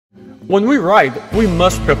When we ride, we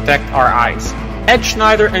must protect our eyes. Ed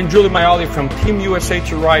Schneider and Julie Maioli from Team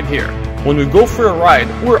USA2Ride here. When we go for a ride,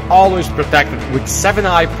 we're always protected with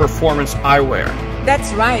 7-Eye Performance eyewear.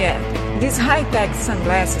 That's right, Ed. These high-tech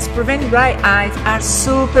sunglasses prevent dry eyes, are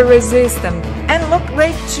super resistant, and look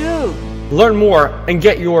great too. Learn more and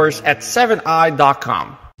get yours at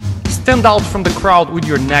 7eye.com. Stand out from the crowd with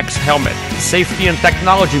your Nex helmet. Safety and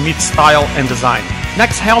technology meet style and design.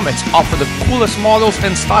 Nex helmets offer the coolest models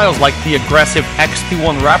and styles like the aggressive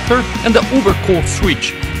XT1 Raptor and the uber cool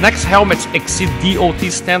Switch. Nex helmets exceed DOT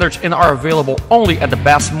standards and are available only at the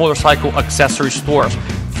best motorcycle accessory stores.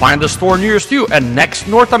 Find the store nearest you at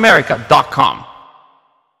nextnorthamerica.com.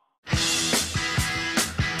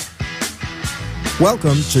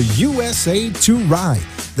 Welcome to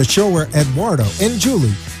USA2Ride, the show where Eduardo and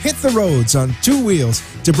Julie hit the roads on two wheels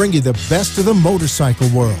to bring you the best of the motorcycle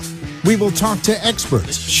world. We will talk to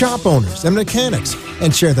experts, shop owners, and mechanics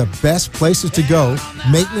and share the best places to go,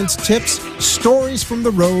 maintenance tips, stories from the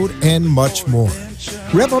road, and much more.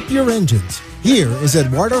 Rev up your engines. Here is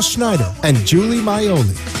Eduardo Schneider and Julie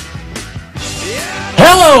Maioli.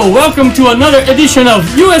 Hello, welcome to another edition of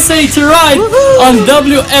USA2Ride on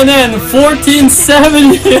WNN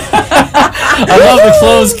 1470. I love the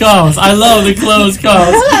close calls. I love the close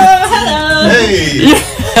calls. Hello. Hey.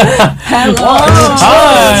 Hello.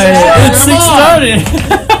 Hi. It's 6:30.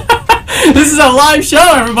 This is a live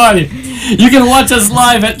show, everybody. You can watch us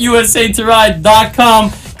live at USA2Ride.com.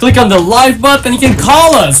 Click on the live button. You can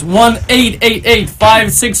call us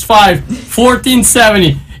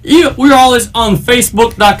 1-888-565-1470. We're always on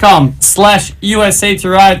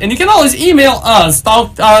Facebook.com/USA2Ride, and you can always email us,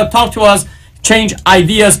 talk to us, change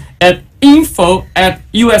ideas at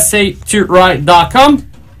info@USA2Ride.com.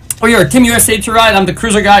 Or you're Team USA2Ride. I'm the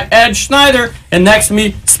cruiser guy, Ed Schneider, and next to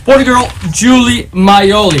me, sporty girl, Julie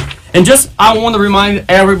Maioli. And I want to remind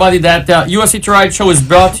everybody that USA2Ride show is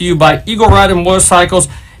brought to you by Eagle Rider Motorcycles.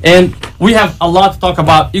 And we have a lot to talk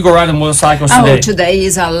about Eagle Rider Motorcycles today. Oh, today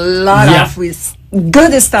is a lot of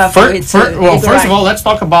good stuff. First of all, let's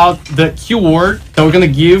talk about the keyword that we're going to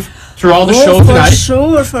give throughout the show tonight.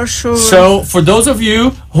 For sure. So, for those of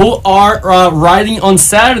you who are riding on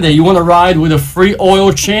Saturday, you want to ride with a free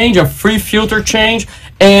oil change, a free filter change,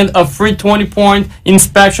 and a free 20-point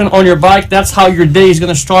inspection on your bike. That's how your day is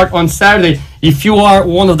going to start on Saturday. If you are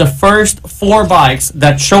one of the first 4 bikes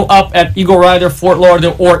that show up at Eagle Rider Fort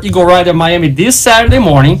Lauderdale or Eagle Rider Miami this Saturday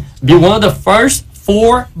morning, be one of the first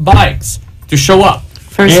 4 bikes to show up.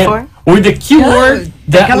 First 4? With the keyword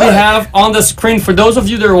that we have on the screen, for those of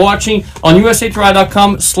you that are watching on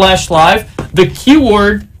USA2Ride.com/live, the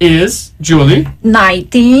keyword is, Julie?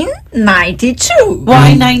 1992.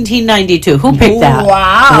 Why 1992? Who picked that?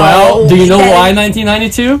 Wow. Well, do you know why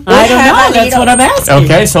 1992? I don't know. That's what I'm asking.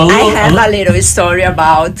 Okay, so I have a little story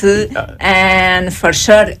about, and for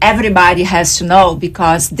sure everybody has to know,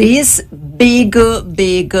 because this big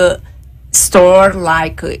store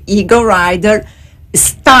like Eagle Rider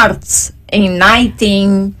starts in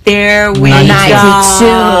 1992.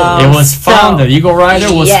 It was founded. Eagle Rider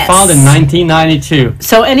was founded in 1992.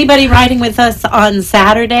 So anybody riding with us on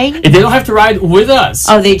Saturday? They don't have to ride with us.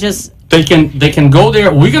 Oh, they can go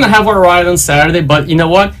there. We're gonna have our ride on Saturday, but you know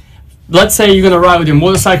what? Let's say you're gonna ride with your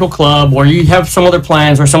motorcycle club, or you have some other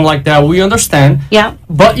plans or something like that. We understand. Yeah.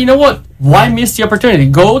 But you know what? Why miss the opportunity?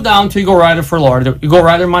 Go down to Eagle Rider Fort Lauderdale, Eagle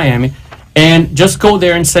Rider Miami, and just go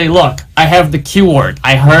there and say, look, I have the keyword.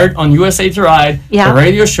 I heard on USA2Ride, the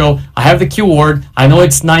radio show, I have the keyword. I know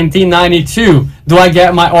it's 1992. Do I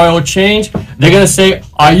get my oil change? They're going to say,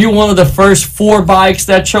 are you one of the first 4 bikes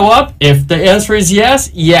that show up? If the answer is yes,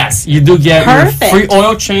 you do get your free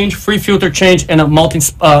oil change, free filter change, and a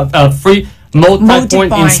free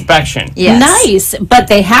multi-point inspection. Yes. Nice, but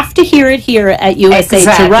they have to hear it here at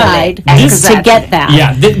USA2Ride to get that.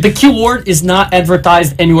 Yeah, the keyword is not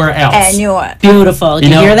advertised anywhere else. Beautiful.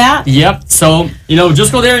 Did you hear that? Yep. So,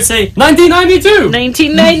 just go there and say 1992.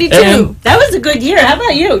 1992. That was a good year. How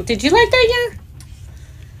about you? Did you like that year?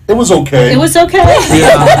 It was okay. It was okay?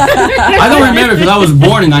 Yeah. I don't remember because I was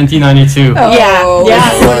born in 1992. Oh, yeah.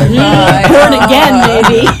 Born again,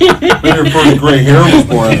 maybe. Your first gray hair was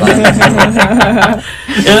born.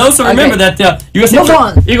 And also remember that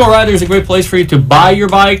Eagle Rider is a great place for you to buy your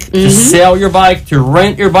bike, to sell your bike, to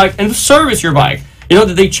rent your bike, and to service your bike. You know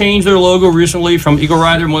that they changed their logo recently from Eagle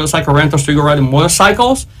Rider Motorcycle Rentals to Eagle Rider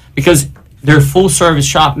Motorcycles because they're a full service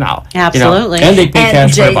shop now. Absolutely. And they pay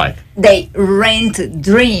cash for a bike. They rent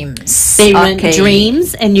dreams. They rent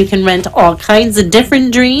dreams, and you can rent all kinds of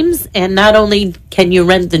different dreams. And not only can you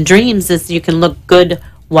rent the dreams, you can look good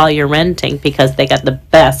while you're renting because they got the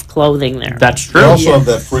best clothing there. That's true. They also have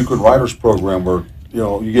that frequent riders program where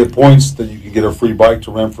you get points that you can get a free bike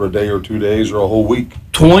to rent for a day or 2 days or a whole week.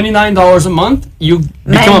 $29 a month. You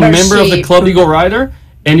become a member of the Club Eagle Rider,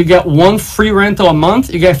 and you get one free rental a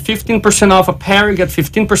month. You get 15% off a pair. You get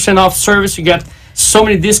 15% off service. You get so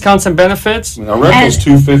many discounts and benefits. A rental's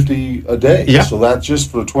 $250 a day. Yeah. So that's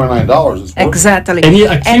just for $29. It's Exactly. And he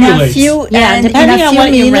accumulates. Depending on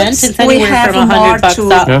what you rent, it's we anywhere have from more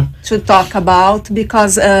 $100 up. to talk about,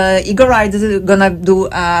 because Eagle Ride is gonna do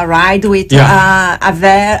a ride with a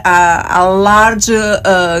large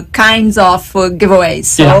kinds of giveaways.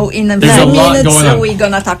 So in a There's few a lot minutes going on. we're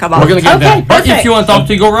gonna talk about. We're going to get that. But perfect. if you want to talk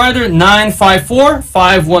to Eagle Rider,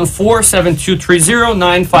 954-514-7230,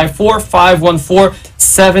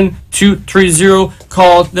 954-514-7230.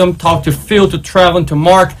 Call them, talk to Phil, to Travelin, to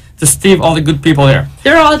Mark, to Steve, all the good people there.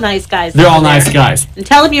 They're all nice guys. They're all over there. nice guys. And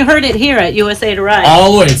tell them you heard it here at USA to Ride.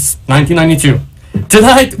 Always, 1992.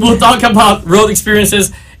 Tonight, we'll talk about road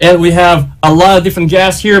experiences, and we have a lot of different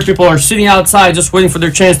guests here. People are sitting outside just waiting for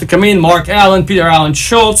their chance to come in. Mark Allen, Peter Allen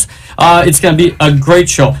Schultz. It's going to be a great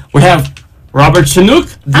show. We have Robert Chinook,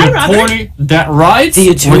 the attorney that rides. The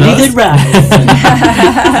attorney that rides.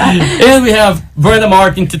 And we have Brenda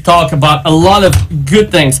Martin to talk about a lot of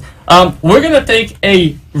good things. We're going to take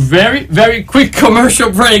a very, very quick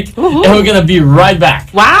commercial break, and we're going to be right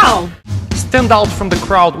back. Wow. Stand out from the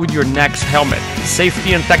crowd with your Next helmet.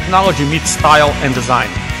 Safety and technology meet style and design.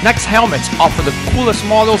 Next helmets offer the coolest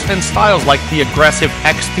models and styles like the aggressive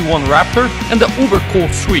XT1 Raptor and the uber cool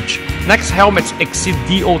Switch. Next helmets exceed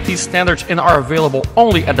DOT standards and are available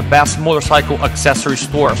only at the best motorcycle accessory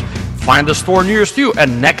stores. Find the store nearest you at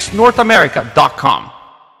nextnorthamerica.com.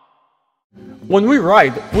 When we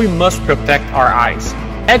ride, we must protect our eyes.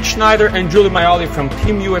 Ed Schneider and Julie Maioli from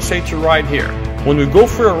Team USA2Ride here. When we go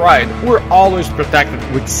for a ride, we're always protected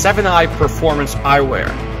with 7-Eye Performance eyewear.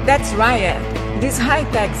 That's right, Ed. These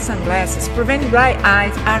high-tech sunglasses prevent dry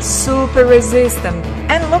eyes, are super resistant,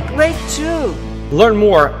 and look great too. Learn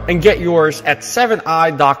more and get yours at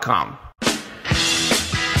 7eye.com.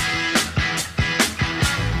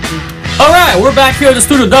 Alright, we're back here at the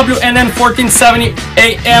studio, WNN 1470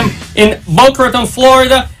 AM in Boca Raton,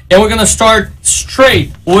 Florida, and we're going to start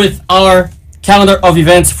straight with our calendar of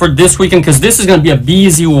events for this weekend, because this is going to be a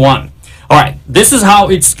busy one. Alright, this is how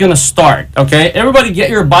it's going to start, okay? Everybody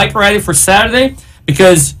get your bike ready for Saturday,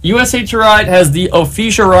 because USA to Ride has the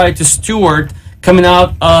official ride to Stewart coming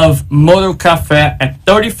out of Moto Cafe at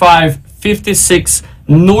 3556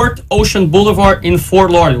 North Ocean Boulevard in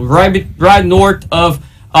Fort Lauderdale, right north of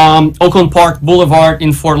Oakland Park Boulevard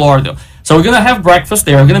in Fort Lauderdale. So we're going to have breakfast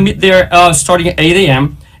there. We're going to meet there starting at 8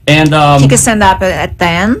 a.m. And Kickstand up at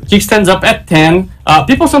 10. Kickstands up at 10.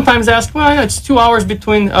 People sometimes ask, well, it's 2 hours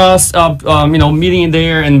between us, meeting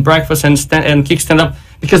there and breakfast and kickstand up,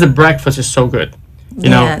 because the breakfast is so good. You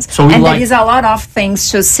know, so and there is a lot of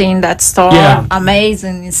things to see in that store. Yeah.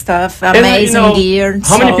 Amazing stuff, amazing gear.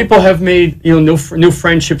 How many people have made new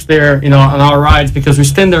friendships there? On our rides, because we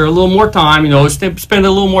spend there a little more time. Spend a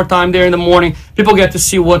little more time there in the morning. People get to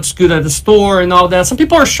see what's good at the store and all that. Some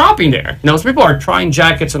people are shopping there. Some people are trying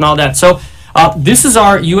jackets and all that. So this is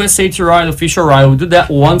our USA to Ride official ride. We do that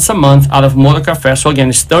once a month out of Moto Cafe. So again,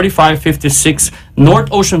 it's 3556 North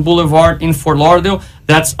Ocean Boulevard in Fort Lauderdale.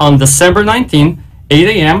 That's on December 19th. 8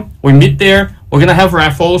 a.m. We meet there. We're going to have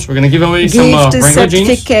raffles. We're going to give away some Wrangler jeans.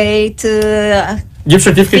 Gift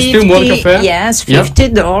certificates to Moto Cafe. Yes,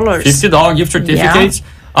 $50. $50 gift certificates.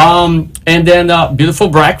 Yeah. And then beautiful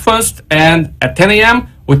breakfast. And at 10 a.m.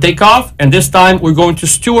 we take off. And this time we're going to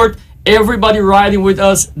Stewart. Everybody riding with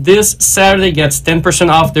us this Saturday gets 10%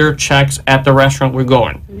 off their checks at the restaurant we're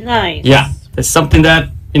going. Nice. Yeah. It's something that,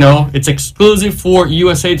 it's exclusive for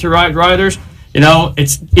USA to Ride riders.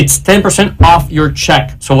 It's 10% off your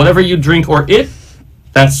check. So whatever you drink or eat,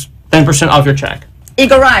 that's 10% off your check.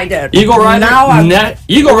 Eagle Rider. Eagle Rider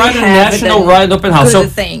National Ride Open House. So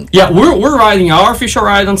we're riding our official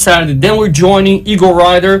ride on Saturday. Then we're joining Eagle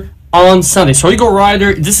Rider on Sunday. So Eagle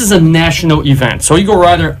Rider, this is a national event. So Eagle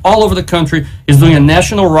Rider all over the country is doing a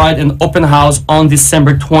national ride and open house on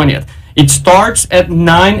December 20th. It starts at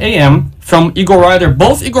 9 a.m. from Eagle Rider,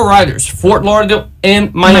 both Eagle Riders, Fort Lauderdale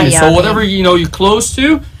and Miami. So whatever you're close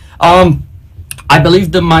to, I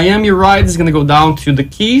believe the Miami ride is going to go down to the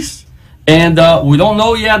Keys, and we don't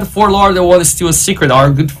know yet. The Fort Lauderdale one is still a secret.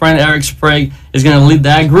 Our good friend Eric Sprague is going to lead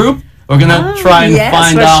that group. We're going to try and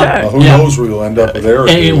find out. Sure. Who knows where you'll end up with Eric?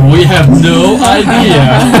 We have no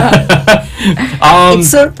idea. It's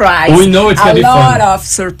surprise. We know it's going to be fun. A lot of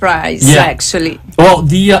surprise, actually. Well,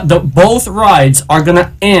 the both rides are going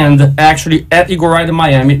to end actually at Eagle Rider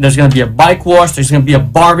Miami. There's going to be a bike wash. There's going to be a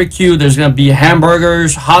barbecue. There's going to be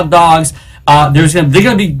hamburgers, hot dogs. they're going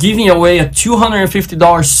to be giving away a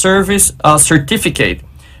 $250 service certificate,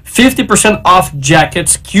 50% off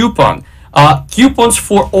jackets coupon, coupons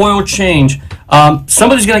for oil change.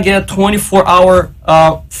 Somebody's going to get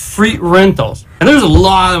 24-hour free rentals. And there's a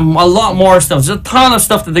lot more stuff. There's a ton of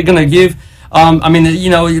stuff that they're going to give. I mean, you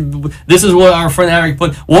know, this is what our friend Eric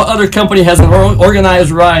put. What other company has an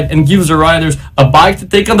organized ride and gives the riders a bike to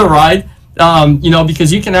take on the ride? You know,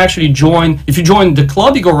 because you can actually join. If you join the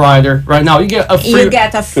Club Eagle Rider right now, you get a free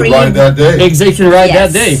ride that day. Exactly, you can ride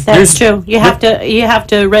that day. That's true. You have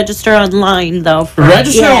to register online though.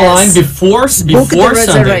 Register online before Book the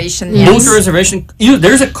Sunday. reservation. Book the reservation.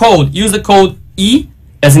 There's a code. Use the code E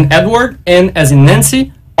as in Edward, N as in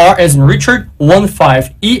Nancy, R as in Richard, 15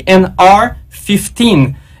 ENR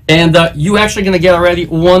 15. And you actually gonna get already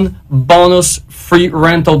one bonus free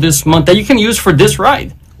rental this month that you can use for this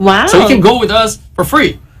ride. Wow. So you can go with us for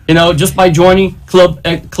free, you know, just by joining Club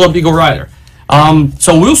Eagle Rider.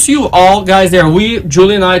 So we'll see you all guys there.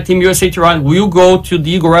 Julie and I, Team USA2Ride, will go to the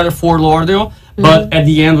Eagle Rider Fort Lauderdale, but at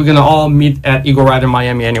the end we're going to all meet at Eagle Rider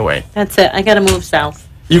Miami anyway. That's it. I got to move south.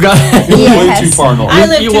 You got way too far north. I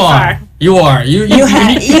live too far. You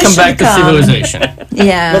need to come back to civilization.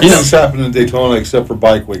 Yeah. Nothing's happening in Daytona except for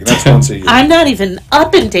Bike Week, and that's once a year. I'm not even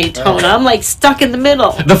up in Daytona. I'm like stuck in the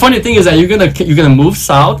middle. The funny thing is that you're gonna move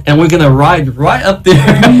south, and we're gonna ride right up there.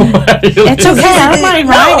 It's okay. I don't mind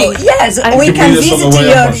riding. Yes, we can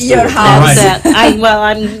visit your house.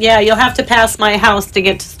 Right. You'll have to pass my house to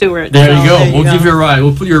get to Stewart. There you go. We'll give you a ride.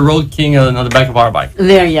 We'll put your Road King on the back of our bike.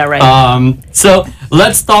 There, yeah, right. So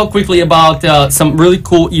let's talk quickly about some really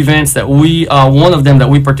cool events that one of them that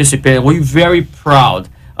we participated. We're very proud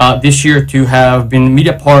this year to have been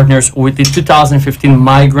media partners with the 2015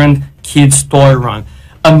 Migrant Kids Toy Run.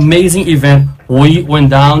 Amazing event. We went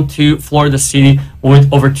down to Florida City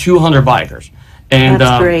with over 200 bikers. And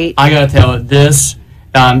that's great. I gotta tell you, this,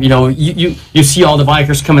 you know, you see all the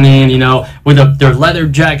bikers coming in, you know, with their leather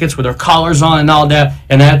jackets, with their collars on and all that.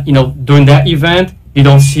 And that, you know, during that event, you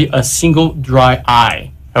don't see a single dry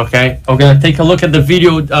eye. Okay, we're gonna take a look at the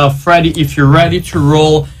video, Freddie. If you're ready to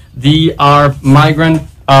roll our migrant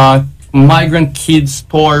kids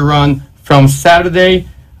toy run from Saturday.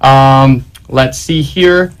 Let's see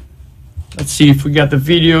here. Let's see if we got the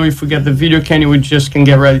video. If we got the video, Kenny, we just can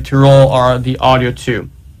get ready to roll the audio too.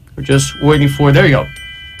 We're just waiting for. There you go.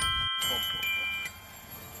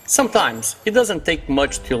 Sometimes it doesn't take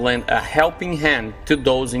much to lend a helping hand to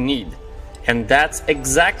those in need. And that's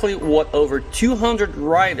exactly what over 200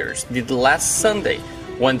 riders did last Sunday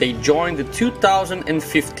when they joined the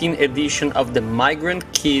 2015 edition of the Migrant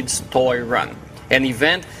Kids Toy Run, an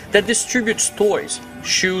event that distributes toys,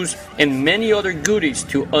 shoes, and many other goodies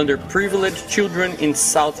to underprivileged children in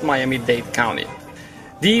South Miami-Dade County.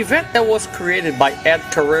 The event that was created by Ed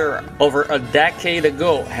Carrera over a decade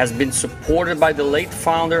ago has been supported by the late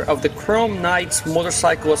founder of the Chrome Knights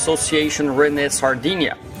Motorcycle Association, Rene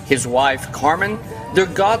Sardinia, his wife Carmen, their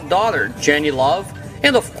goddaughter Jenny Love,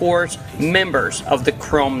 and of course members of the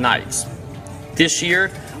Chrome Knights. This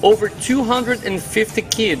year, over 250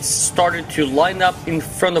 kids started to line up in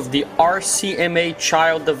front of the RCMA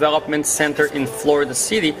Child Development Center in Florida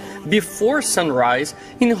City before sunrise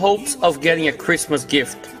in hopes of getting a Christmas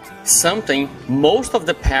gift, something most of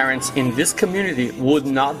the parents in this community would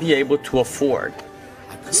not be able to afford.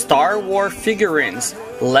 Star Wars figurines,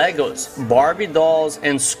 Legos, Barbie dolls,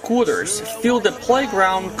 and scooters filled the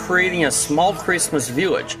playground, creating a small Christmas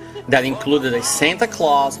village that included a Santa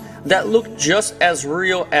Claus that looked just as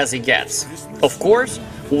real as it gets, of course,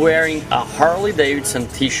 wearing a Harley-Davidson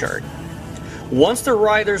t-shirt. Once the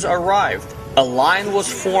riders arrived, a line was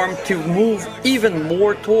formed to move even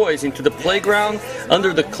more toys into the playground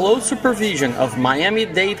under the close supervision of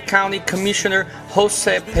Miami-Dade County Commissioner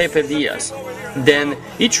Jose Pepe Diaz. Then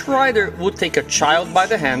each rider would take a child by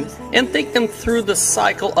the hand and take them through the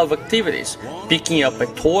cycle of activities, picking up a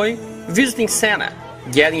toy, visiting Santa,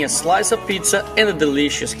 getting a slice of pizza and a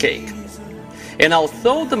delicious cake. And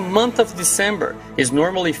although the month of December is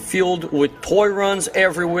normally filled with toy runs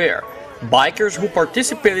everywhere, bikers who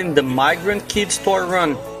participated in the Migrant Kids Toy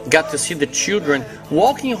Run got to see the children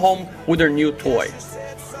walking home with their new toy.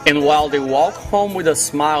 And while they walk home with a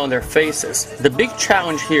smile on their faces, the big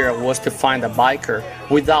challenge here was to find a biker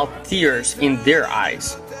without tears in their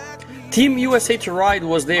eyes. Team USA2Ride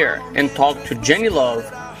was there and talked to Jenny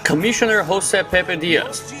Love, Commissioner Jose Pepe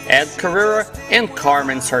Diaz, Ed Carrera, and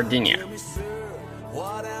Carmen Sardinia.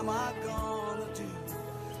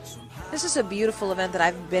 This is a beautiful event that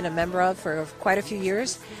I've been a member of for quite a few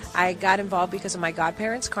years. I got involved because of my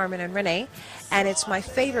godparents, Carmen and Renee, and it's my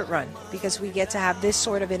favorite run because we get to have this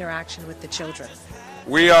sort of interaction with the children.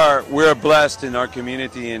 we're blessed in our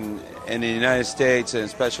community in the United States, and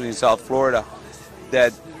especially in South Florida,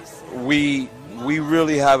 that we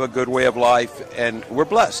really have a good way of life, and we're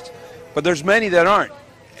blessed. But there's many that aren't,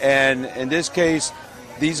 and in this case,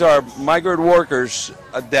 these are migrant workers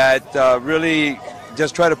that really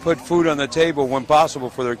just try to put food on the table when possible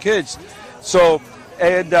for their kids. So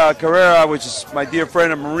Ed Carrera, which is my dear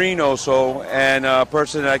friend, a Marine also, and a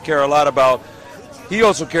person that I care a lot about, he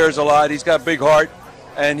also cares a lot. He's got a big heart,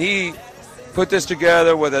 and he put this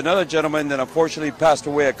together with another gentleman that unfortunately passed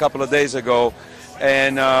away a couple of days ago,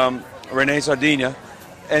 and Rene Sardina,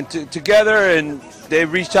 and together, and they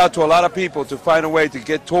reached out to a lot of people to find a way to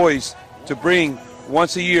get toys to bring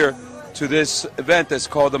once a year to this event that's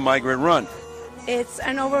called the Migrant Run. It's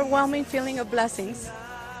an overwhelming feeling of blessings.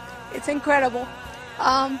 It's incredible.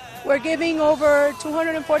 We're giving over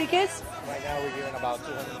 240 kids. Right now we're giving about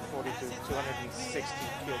 240 to 260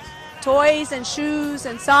 kids. Toys and shoes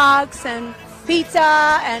and socks and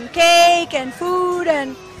pizza and cake and food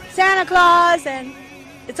and Santa Claus, and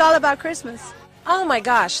it's all about Christmas. Oh my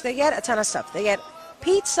gosh, they get a ton of stuff. They get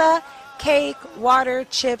pizza, cake, water,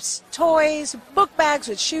 chips, toys, book bags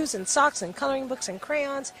with shoes and socks and coloring books and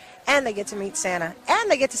crayons, and they get to meet Santa, and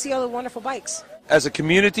they get to see all the wonderful bikes. As a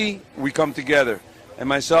community, we come together. And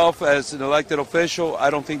myself, as an elected official, I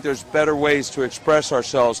don't think there's better ways to express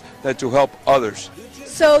ourselves than to help others.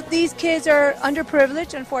 So these kids are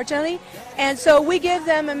underprivileged, unfortunately, and so we give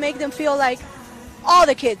them and make them feel like all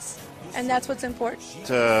the kids, and that's what's important.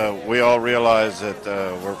 We all realize that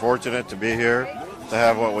we're fortunate to be here, to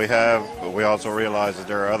have what we have, but we also realize that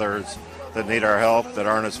there are others that need our help that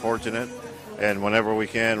aren't as fortunate, and whenever we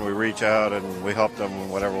can, we reach out and we help them in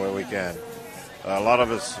whatever way we can. A lot of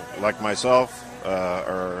us, like myself,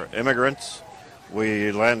 are immigrants.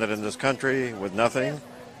 We landed in this country with nothing,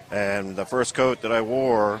 and the first coat that I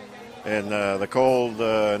wore in the cold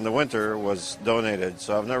in the winter was donated,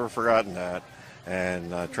 so I've never forgotten that,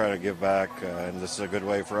 and try to give back, and this is a good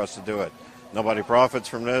way for us to do it. Nobody profits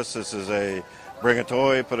from this. This is a bring a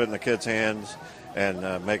toy, put it in the kids' hands,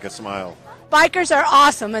 and make a smile. Bikers are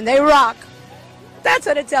awesome and they rock. That's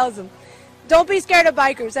what it tells them. Don't be scared of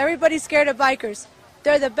bikers. Everybody's scared of bikers.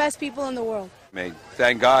 They're the best people in the world.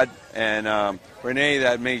 Thank God, and Renee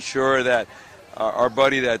that made sure that our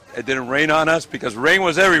buddy that it didn't rain on us, because rain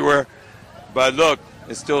was everywhere, but look,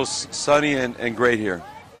 it's still sunny and great here.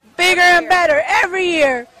 Bigger and better every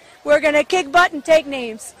year. We're going to kick butt and take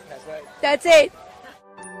names. That's right. That's it.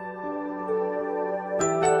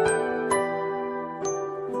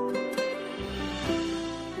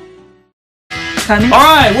 All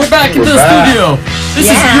right, we're back into the studio. This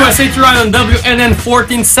is USA2Ride on WNN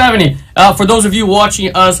 1470. For those of you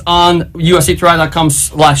watching us on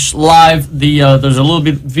USA2Ride.com/live, there's a little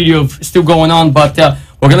bit video still going on, but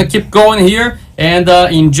we're gonna keep going here. And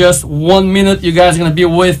in just 1 minute, you guys are gonna be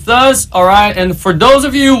with us. All right. And for those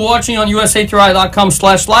of you watching on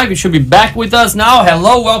USA2Ride.com/live, you should be back with us now.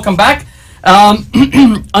 Hello, welcome back.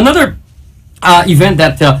 Another event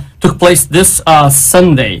that took place this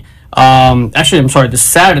Sunday. Actually, I'm sorry, this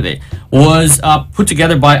Saturday, was put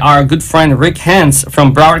together by our good friend Rick Hens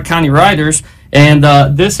from Broward County Riders. And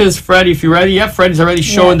this is Freddie. If you're ready, yeah, Freddie's already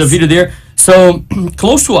showing the video there. So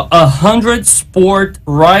close to 100 sport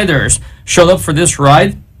riders showed up for this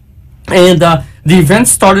ride. And the event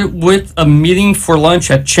started with a meeting for lunch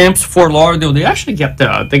at Champs Fort Lauderdale. They actually got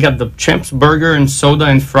the Champs burger and soda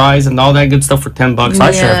and fries and all that good stuff for $10.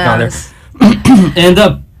 I should have gone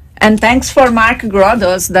there. And thanks for Mark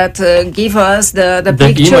Grodos that give us the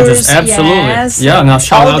pictures. Images, absolutely. Yes. Yeah, now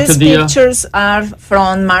shout out to the... All these pictures are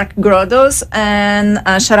from Mark Grodos, and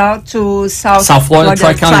shout out to South Florida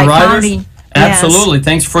Tri-County Riders. Absolutely. Yes.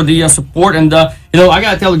 Thanks for the support. And, I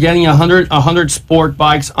got to tell you, getting 100 sport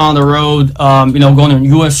bikes on the road, going on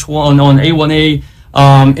US 1, on A1A,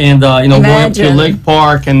 going up to Lake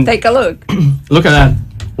Park. And take a look. Look at that.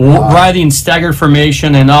 Riding staggered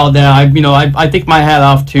formation and all that. I take my hat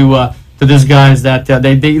off to these guys that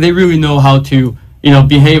they really know how to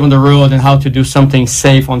behave on the road and how to do something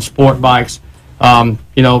safe on sport bikes.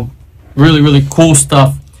 Really cool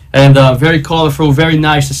stuff, and very colorful. Very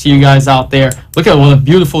nice to see you guys out there. Look at what a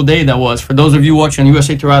beautiful day that was. For those of you watching on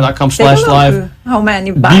USA2Ride.com/live, how many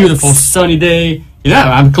bikes? Beautiful sunny day.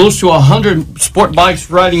 Yeah, I'm close to 100 sport bikes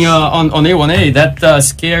riding on A1A. That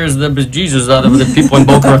scares the bejesus out of the people in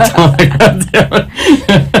Boca Raton.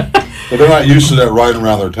 But they're not used to that riding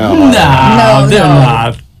around their town. No, they're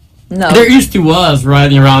not. No. They're used to us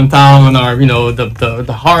riding around town on our,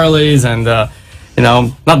 the Harleys and, not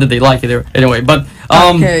that they like it anyway. But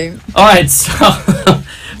okay. All right,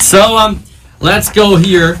 so let's go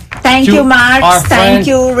here. Thank you, Mark. Thank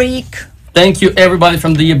you, Rick. Thank you, everybody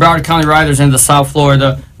from the Broward County Riders and the South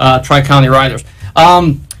Florida Tri-County Riders.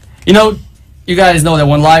 You know, you guys know that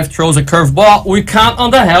when life throws a curveball, we count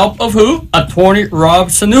on the help of who? Attorney Rob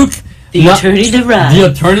Sanook. The attorney that rides.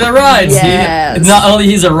 The attorney that rides. Yes. Not only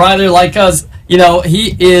he's a rider like us, you know,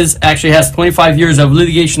 he actually has 25 years of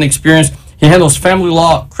litigation experience. He handles family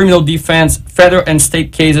law, criminal defense, federal and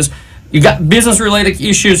state cases. You got business-related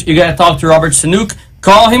issues, you got to talk to Robert Sanook.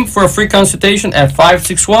 Call him for a free consultation at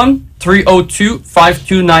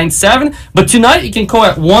 561-302-5297. But tonight, you can call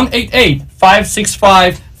at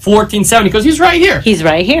 1-888-565-1470 because he's right here. He's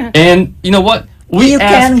right here. And you know what? You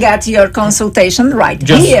can get your consultation right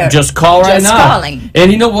here. Just call right now. Just calling.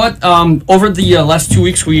 And you know what? Over the last 2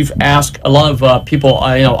 weeks, we've asked a lot of people,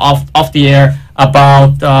 you know, off the air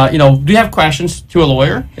about, you know, do you have questions to a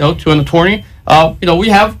lawyer, you know, to an attorney? You know, we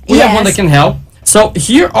have one that can help. So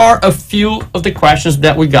here are a few of the questions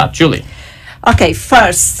that we got. Julie. Okay,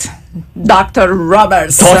 first, Dr.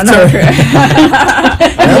 Roberts. Doctor.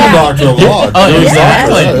 Doctor of law. Oh,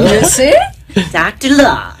 exactly. You see? Dr.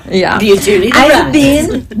 Law. Yeah. The attorney that I've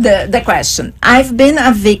rides. been, the question, I've been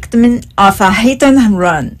a victim of a hit and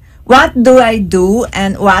run. What do I do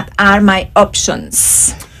and what are my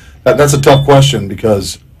options? That's a tough question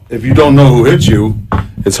because if you don't know who hit you,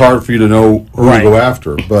 it's hard for you to know who to go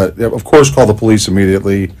after. But of course, call the police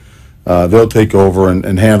immediately. They'll take over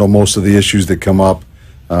and handle most of the issues that come up.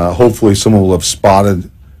 Hopefully, someone will have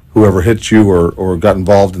spotted whoever hit you or got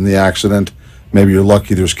involved in the accident. Maybe you're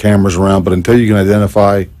lucky there's cameras around, but until you can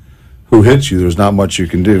identify who hit you, there's not much you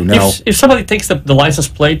can do. Now, if somebody takes the license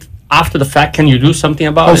plate after the fact, can you do something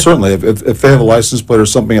about it? Oh, certainly. If they have a license plate or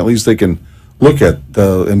something, at least they can look at,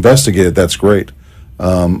 investigate it. That's great.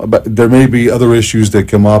 But there may be other issues that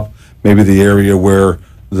come up. Maybe the area where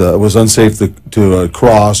it was unsafe to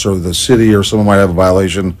cross, or the city or someone might have a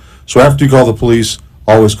violation. So after you call the police,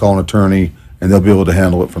 always call an attorney, and they'll be able to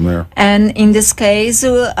handle it from there. And in this case,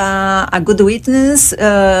 a good witness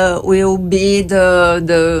will be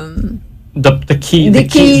the key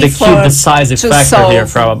decisive factor here,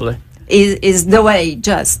 probably. Is the way,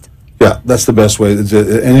 just. Yeah, that's the best way.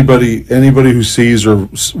 Anybody who sees or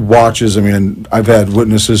watches, I mean, I've had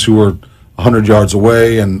witnesses who were 100 yards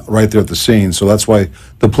away and right there at the scene, so that's why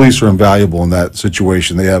the police are invaluable in that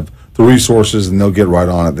situation. They have the resources and they'll get right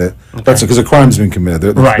on it. That's because a crime's been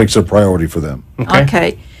committed. That makes it a priority for them.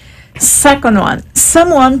 Okay. Second one,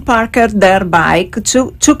 someone parked their bike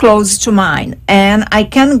too close to mine and I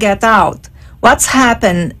can't get out. What's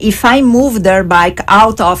happened if I move their bike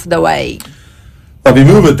out of the way? If you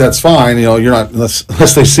move it, that's fine. You know, you're not unless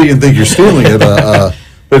they see and think you're stealing it.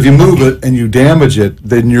 But if you move it and you damage it,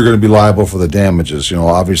 then you're going to be liable for the damages. You know,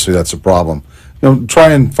 obviously that's a problem. You know,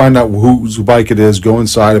 try and find out whose bike it is. Go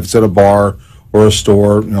inside if it's at a bar or a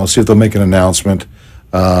store. You know, see if they'll make an announcement.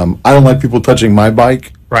 I don't like people touching my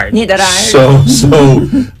bike. Right. Neither I. So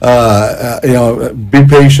you know, be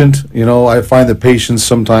patient. You know, I find that patience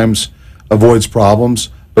sometimes avoids problems.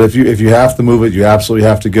 But if you have to move it, you absolutely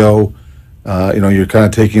have to go. You know, you're kind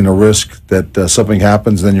of taking a risk that something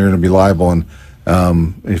happens, then you're going to be liable. And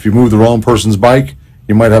if you move the wrong person's bike,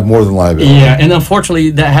 you might have more than liability. Yeah, and unfortunately,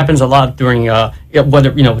 that happens a lot during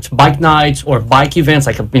whether it's bike nights or bike events,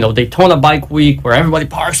 like Daytona Bike Week, where everybody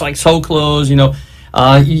parks like so close. You know,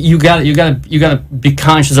 you gotta be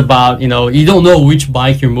conscious about. You know, you don't know which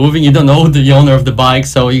bike you're moving. You don't know the owner of the bike,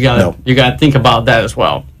 so you gotta think about that as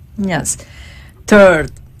well. Yes.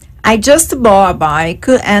 Third, I just bought a bike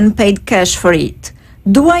and paid cash for it.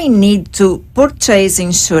 Do I need to purchase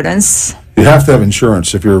insurance? You have to have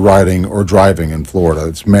insurance if you're riding or driving in Florida.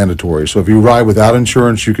 It's mandatory. So if you ride without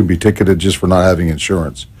insurance, you can be ticketed just for not having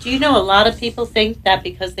insurance. Do you know a lot of people think that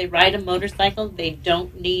because they ride a motorcycle, they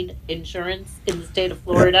don't need insurance in the state of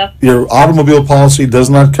Florida? Yeah. Your automobile policy does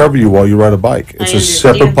not cover you while you ride a bike. It's a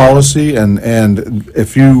separate policy, and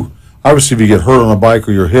if you get hurt on a bike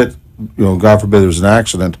or you're hit, you know, God forbid there's an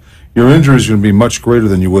accident, your injury is going to be much greater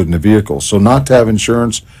than you would in a vehicle. So not to have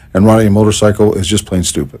insurance and riding a motorcycle is just plain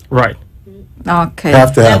stupid. Right. Okay.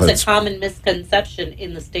 Have to have That's a common misconception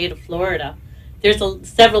in the state of Florida. There's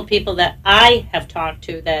several people that I have talked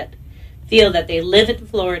to that feel that they live in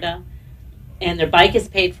Florida and their bike is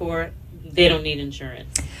paid for, they don't need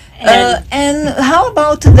insurance. And how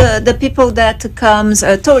about the people that comes,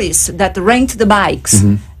 tourists that rent the bikes?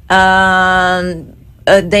 Mm-hmm.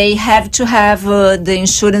 They have to have the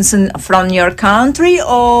insurance from your country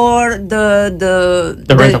or the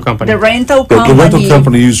rental company. The rental company. The rental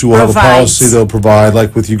company usually will have a provides. policy they'll provide.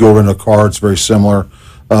 Like with you go rent a car, it's very similar.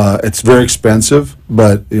 It's very expensive,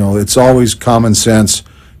 but you know it's always common sense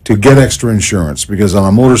to get extra insurance because on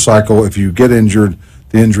a motorcycle, if you get injured,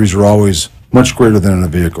 the injuries are always much greater than in a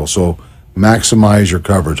vehicle. So maximize your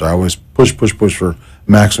coverage. I always push for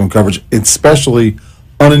maximum coverage, especially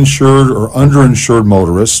uninsured or underinsured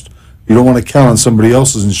motorists. You don't want to count on somebody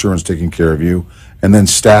else's insurance taking care of you and then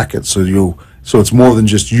stack it. So it's more than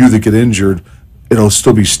just you that get injured. It'll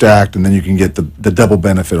still be stacked, and then you can get the double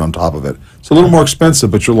benefit on top of it. It's a little more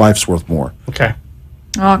expensive, but your life's worth more. Okay.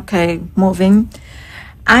 Okay, moving.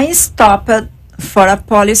 I stopped for a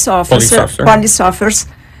police officer,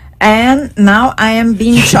 and now I am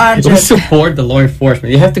being charged. We support the law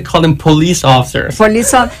enforcement. You have to call them police officers.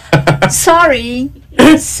 Sorry,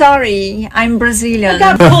 I'm Brazilian. I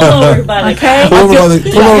got pulled over by the okay. Pull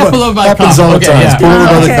over by the happens all the time. Pull over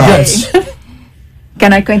by the cops.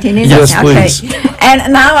 Can I continue? Yes, please. Okay.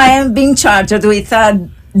 And now I am being charged with a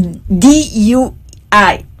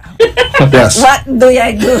DUI. Yes. What do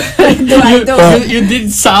I do? You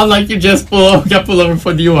did sound like you just got pulled over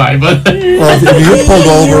for DUI, but well, if you get pulled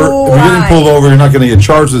over, if you're getting pulled over, you're not going to get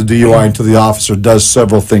charged with a DUI until the officer does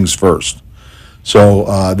several things first.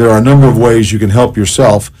 So there are a number of ways you can help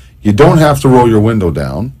yourself. You don't have to roll your window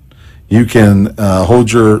down. You can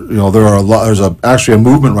hold your, there's actually a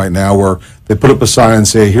movement right now where they put up a sign and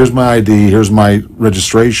say, here's my ID, here's my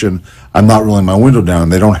registration, I'm not rolling my window down.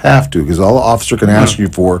 And they don't have to, because all the officer can ask you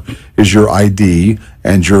for is your ID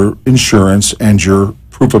and your insurance and your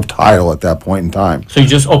proof of title at that point in time. So you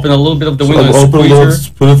just open a little bit of the window and open a little,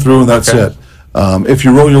 put it through, and that's Okay. it. If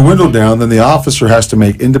you roll your window down, then the officer has to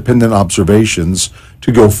make independent observations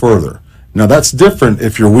to go further. Now, that's different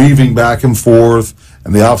if you're weaving back and forth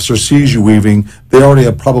and the officer sees you weaving. They already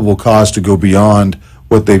have probable cause to go beyond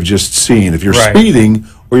what they've just seen. If you're speeding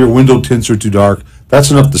or your window tints are too dark,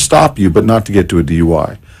 that's enough to stop you, but not to get to a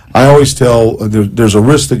DUI. I always tell there's a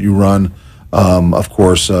risk that you run, of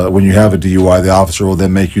course, when you have a DUI. The officer will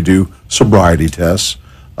then make you do sobriety tests.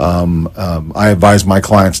 I advise my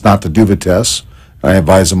clients not to do the tests. I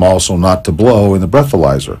advise them also not to blow in the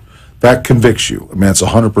breathalyzer. That convicts you. I mean, it's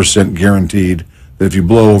 100% guaranteed that if you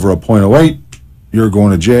blow over a .08, you're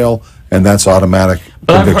going to jail, and that's automatic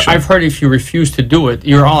conviction. I've heard if you refuse to do it,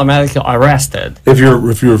 you're automatically arrested. If you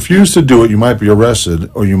refuse to do it, you might be arrested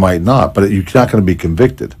or you might not, but you're not going to be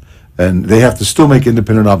convicted. And they have to still make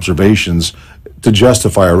independent observations to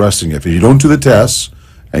justify arresting you. If you don't do the tests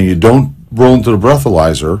and you don't roll into the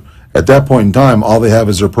breathalyzer, at that point in time, all they have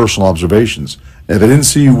is their personal observations. And if they didn't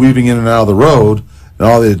see you weaving in and out of the road, and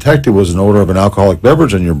all they detected was an odor of an alcoholic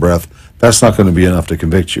beverage on your breath, that's not going to be enough to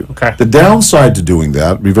convict you. Okay. The downside to doing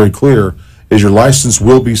that, to be very clear, is your license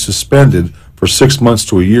will be suspended for 6 months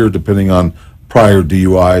to a year, depending on prior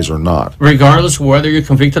DUIs or not. Regardless of whether you're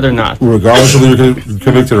convicted or not. Regardless of whether you're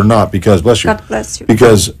convicted or not, because, bless you, God bless you.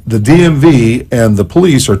 because the DMV and the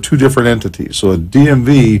police are two different entities. So a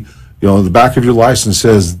DMV, the back of your license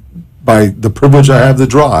says, by the privilege I have to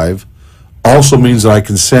drive, also means that I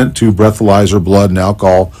consent to breathalyzer, blood, and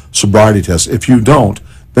alcohol sobriety tests. If you don't,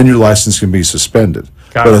 then your license can be suspended.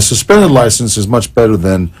 Got But it. a suspended license is much better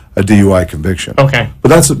than a DUI conviction. Okay. But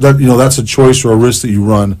that's a choice or a risk that you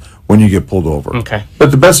run when you get pulled over. Okay. But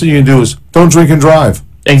the best thing you can do is don't drink and drive.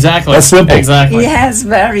 Exactly. That's simple. Exactly. Yes,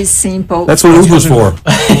 very simple. That's what Uber's for.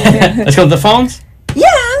 Let's go to the phones.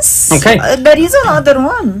 Yes. Okay. There is another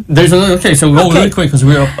one. There's another. Okay, so go really quick because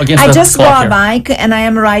we're up against I the just clock got a here. bike and I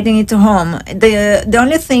am riding it home. The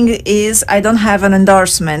only thing is I don't have an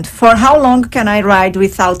endorsement. For how long can I ride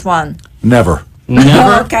without one? Never.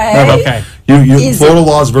 Never. Okay. Never. Okay. Easy. Florida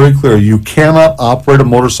law is very clear. You cannot operate a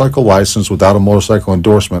motorcycle license without a motorcycle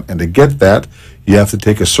endorsement. And to get that, you have to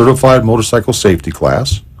take a certified motorcycle safety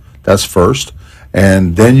class. That's first.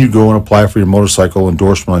 And then you go and apply for your motorcycle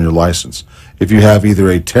endorsement on your license. If you have either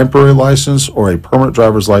a temporary license or a permanent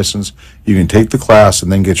driver's license, you can take the class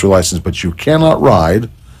and then get your license. But you cannot ride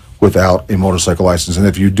without a motorcycle license. And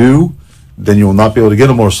if you do, then you will not be able to get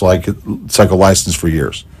a motorcycle license for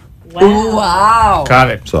years. Wow.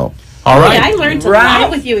 Got it. So, All Hey, right. I learned a lot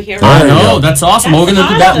with you here. I There you know, go. that's awesome. We're going to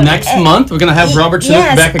do that awesome. next month. We're going to have Robert Chinook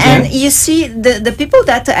Yes, back again. and you see, the people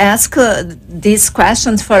that ask these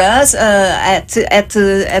questions for us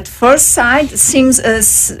at first sight seems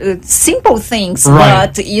simple things, Right.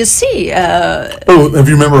 but you see, oh, if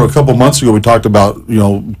you remember a couple months ago, we talked about,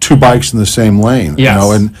 two bikes in the same lane.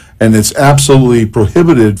 Yes. And it's absolutely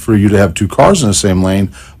prohibited for you to have two cars in the same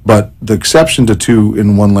lane, but the exception to two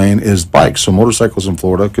in one lane is bikes. So motorcycles in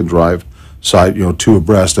Florida can drive two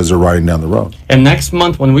abreast as they're riding down the road. And next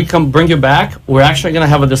month, when we bring you back, we're actually going to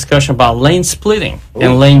have a discussion about lane splitting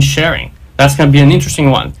and lane sharing. That's going to be an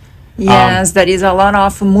interesting one. Yes, there is a lot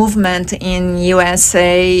of movement in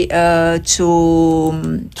USA to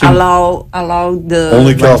allow the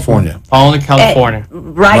Only California. Only California.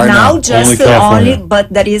 Right now, just only, but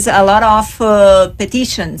there is a lot of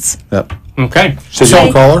petitions. Yep. Okay. So you want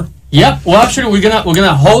to call her? Yep. Well, actually, we're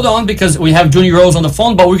gonna hold on because we have Junie Rose on the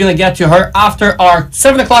phone, but we're gonna get to her after our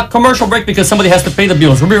 7 o'clock commercial break because somebody has to pay the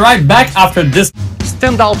bills. We'll be right back after this.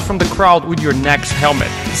 Stand out from the crowd with your Next helmet.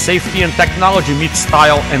 Safety and technology meet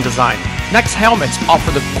style and design. Next helmets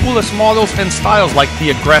offer the coolest models and styles like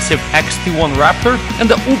the aggressive XT1 Raptor and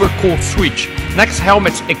the uber cool Switch. Next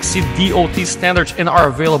helmets exceed DOT standards and are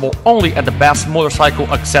available only at the best motorcycle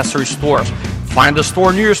accessory stores. Find the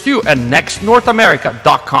store nearest you at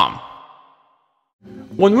nextnorthamerica.com.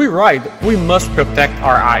 When we ride, we must protect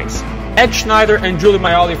our eyes. Ed Schneider and Julie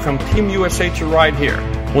Maioli from Team USA2Ride here.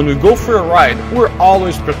 When we go for a ride, we're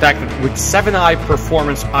always protected with 7-Eye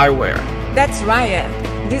Performance Eyewear. That's right, Ed.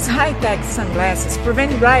 These high-tech sunglasses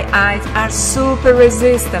prevent dry eyes, are super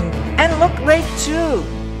resistant, and look great too.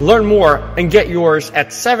 Learn more and get yours at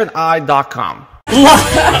 7eye.com. We're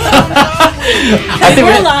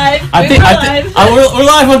live. We're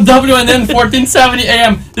live on WNN 1470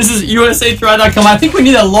 AM. This is USA2Ride.com. I think we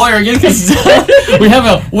need a lawyer again because we have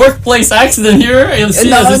a workplace accident here.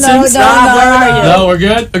 No, we're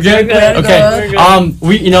good. Okay.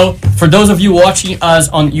 For those of you watching us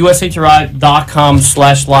on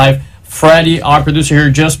USA2Ride.com/live, Freddie, our producer here,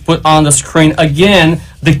 just put on the screen again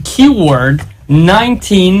the keyword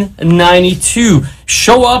 1992.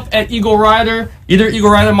 Show up at Eagle Rider, either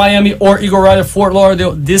Eagle Rider Miami or Eagle Rider Fort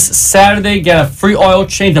Lauderdale this Saturday. Get a free oil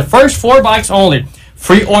change. The first 4 bikes only.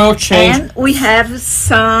 Free oil change. And we have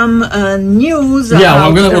some news. Yeah,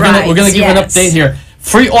 we're gonna give an update here.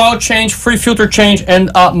 Free oil change, free filter change, and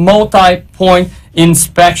multi-point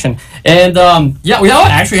inspection. And we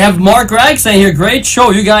actually have Mark Gregson here. Great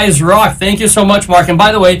show, you guys rock. Thank you so much, Mark. And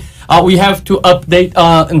by the way, we have to update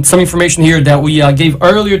some information here that we gave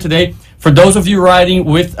earlier today. For those of you riding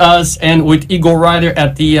with us and with Eagle Rider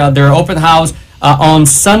at their open house on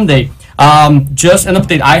Sunday, just an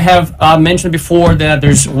update. I have mentioned before that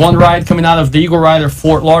there's one ride coming out of the Eagle Rider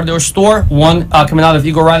Fort Lauderdale store, one coming out of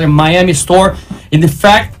Eagle Rider Miami store. In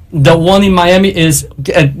fact, the one in Miami is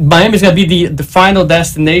going to be the final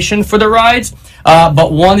destination for the rides.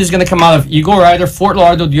 But one is going to come out of Eagle Rider Fort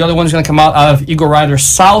Lauderdale. The other one is going to come out of Eagle Rider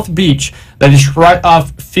South Beach. That is right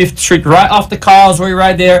off 5th Street, right off the causeway,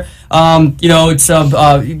 right there. It's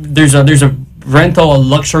there's a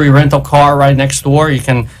luxury rental car right next door. You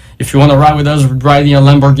can, if you want to ride with us, riding a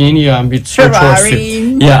Lamborghini. It's your choice.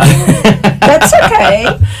 Yeah, that's okay.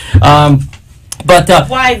 But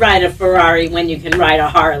why ride a Ferrari when you can ride a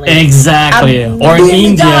Harley? Exactly, or an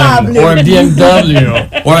Indian, or a BMW,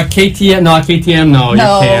 or a KTM. No, a KTM. No, you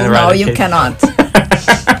can't ride. No, you cannot.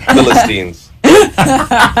 Philistines.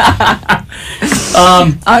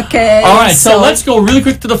 Okay. All right, so let's go really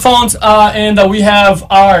quick to the phones, and we have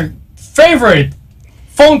our favorite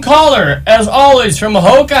phone caller, as always, from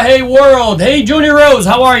Hoka World. Hey, Junie Rose,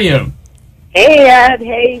 how are you? Hey, Ed.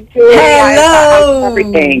 Hey, Julie. Hello. How's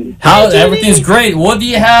everything? Everything's great. What do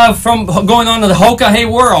you have from going on in the Hoka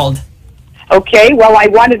World? Okay, well, I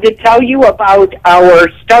wanted to tell you about our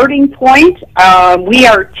starting point. We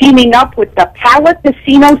are teaming up with the Pala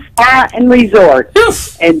Casino Spa and Resort,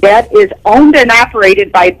 and that is owned and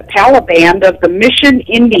operated by the Pala Band of the Mission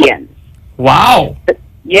Indians. Wow. The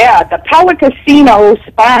Pala Casino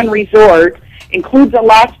Spa and Resort includes a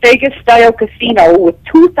Las Vegas-style casino with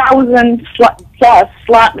 2,000 plus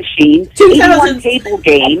slot machines, 81 table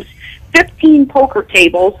games, 15 poker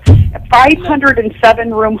tables, a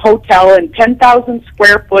 507-room hotel, and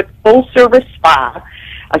 10,000-square-foot full-service spa,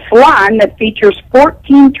 a salon that features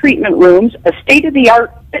 14 treatment rooms, a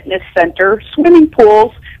state-of-the-art fitness center, swimming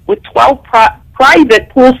pools with 12 private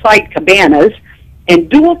poolside cabanas, and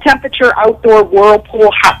dual-temperature outdoor whirlpool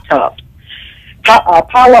hot tubs.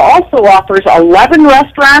 Pala also offers 11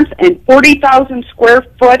 restaurants and 40,000 square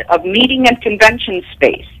foot of meeting and convention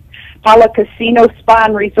space. Pala Casino Spa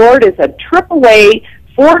and Resort is a AAA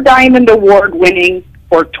 4-Diamond Award winning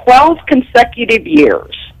for 12 consecutive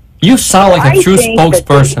years. You sound like a true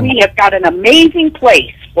spokesperson. We have got an amazing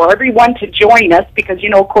place for everyone to join us because,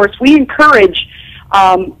 of course, we encourage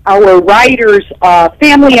our riders,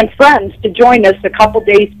 family and friends to join us a couple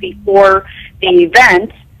days before the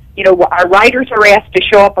event. you know, our riders are asked to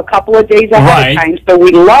show up a couple of days ahead of time, so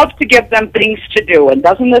we love to give them things to do. And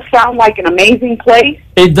doesn't this sound like an amazing place?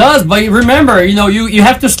 It does, but remember, you know, you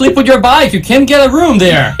have to sleep with your bike. You can't get a room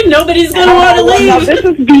there. Nobody's going to want to leave. No, this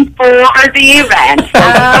is before the event.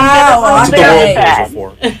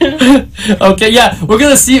 Okay, yeah, we're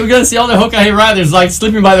gonna see all the Hoka riders like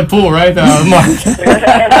sleeping by the pool, right, Mark?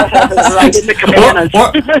 Right in the cabanas.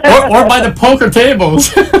 or by the poker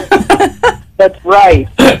tables. That's right.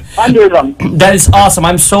 Under them. That is awesome.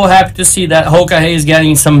 I'm so happy to see that Hoka is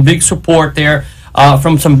getting some big support there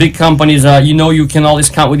from some big companies. You know, you can always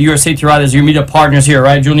count with USA2Ride as your media partners here,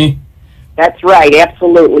 right, Junie? That's right.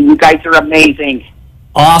 Absolutely. You guys are amazing.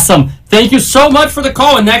 Awesome. Thank you so much for the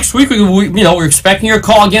call. And next week, we're expecting your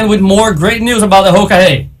call again with more great news about the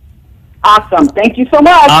Hoka. Awesome. Thank you so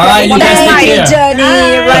much. All right, you guys take care.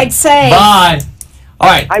 Johnny. Ride safe. Bye. All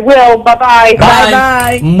right. I will. Bye-bye.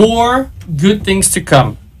 Bye-bye. More good things to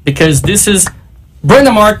come, because this is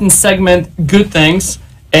Brenda Martin's segment, Good Things.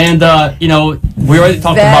 And, you know, we already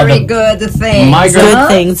talked about Very good things. Good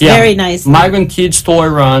things. Very nice. Migrant Kids Toy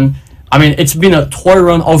Run. I mean, it's been a toy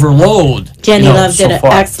run overload. Jenny Love did an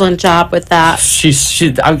excellent job with that.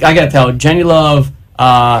 I gotta tell, Jenny Love,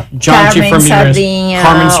 John G. Ramirez,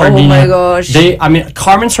 Carmen Sardina. Oh my gosh.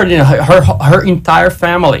 Carmen Sardina, her entire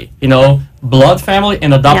family, you know, blood family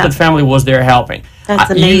and adopted family was there helping.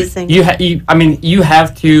 That's amazing. You have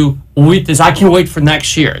to witness. I can't wait for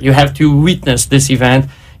next year. You have to witness this event.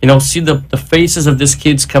 You know, see the faces of these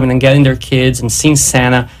kids coming and getting their kids and seeing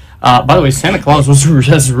Santa. By the way, Santa Claus was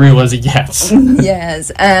as real as it gets.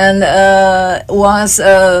 Yes, and was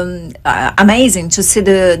amazing to see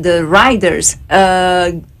the riders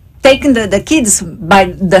taking the kids by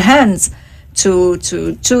the hands to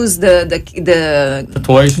choose the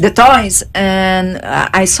toys. And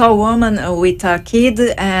I saw a woman with a kid,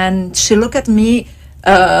 and she looked at me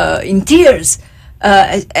in tears.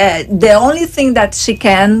 The only thing that she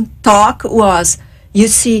can talk was, you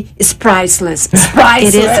see, it's priceless. It's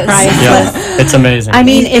priceless. It is priceless. Yeah, it's amazing. I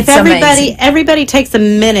mean, if everybody takes a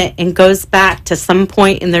minute and goes back to some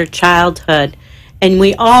point in their childhood, and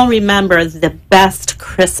we all remember the best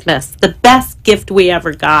Christmas, the best gift we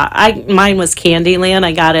ever got. Mine was Candyland,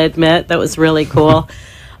 I gotta admit. That was really cool.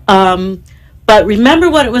 But remember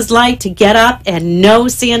what it was like to get up and know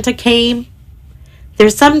Santa came?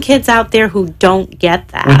 There's some kids out there who don't get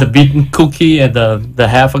that. With the beaten cookie and the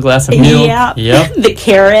half a glass of milk. Yeah. Yep. The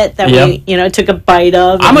carrot that we, took a bite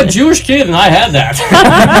of. I'm a Jewish kid and I had that.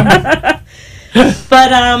 But,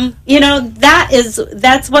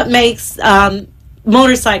 that's what makes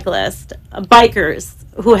motorcyclists, bikers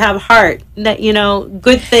who have heart, that,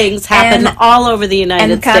 good things happen all over the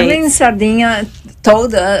United States. And Carmen Sardina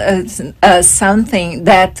told us something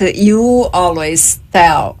that you always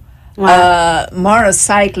tell. Wow.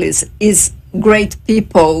 Motorcyclists is great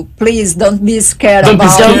people. Please don't be scared Don't be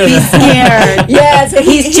scared. Yes,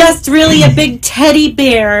 he's just really a big teddy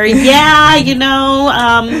bear. Yeah,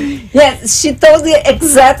 Yes, she told me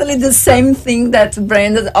exactly the same thing that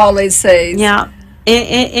Brenda always says. Yeah,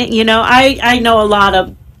 I know a lot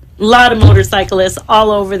of motorcyclists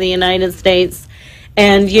all over the United States.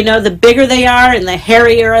 And, the bigger they are and the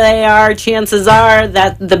hairier they are, chances are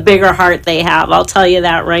that the bigger heart they have. I'll tell you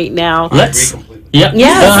that right now. Yes. There you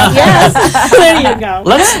go.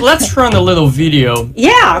 Let's run a little video.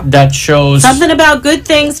 Yeah. That shows something about good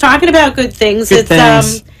things, talking about good things.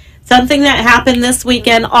 It's something that happened this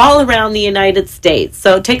weekend all around the United States.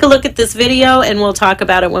 So take a look at this video and we'll talk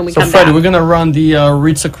about it when we come back. So Freddie, back. we're going to run the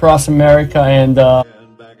Reach Across America and...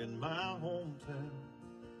 Back in my hometown,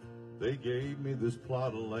 they gave me this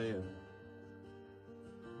plot of land,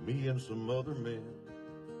 me and some other men,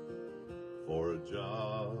 for a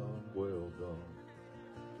job well done.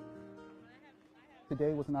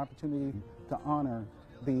 Today was an opportunity to honor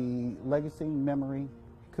the legacy, memory,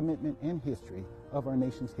 commitment, and history of our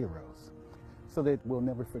nation's heroes, so that we'll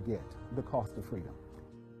never forget the cost of freedom.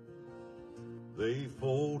 They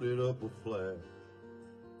folded up a flag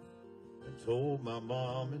and told my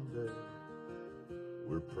mom and dad,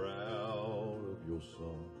 we're proud of your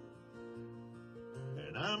son.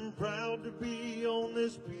 And I'm proud to be on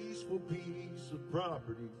this peaceful piece of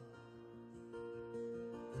property.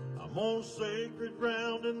 I'm on sacred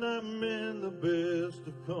ground and I'm in the best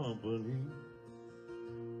of company.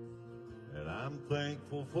 And I'm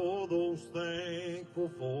thankful for the things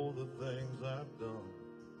I've done.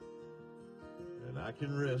 And I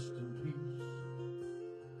can rest in peace.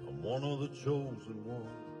 I'm one of the chosen ones.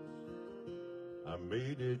 I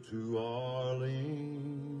made it to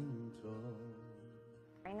Arlington.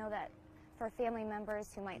 I know that for family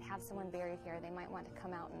members who might have someone buried here, they might want to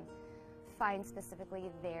come out and find specifically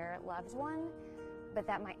their loved one, but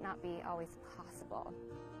that might not be always possible.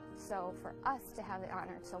 So for us to have the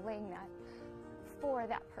honor to wing that for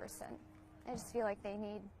that person, I just feel like they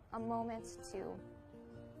need a moment to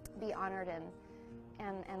be honored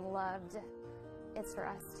and loved. It's for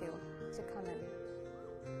us to come and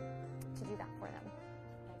to do that for them.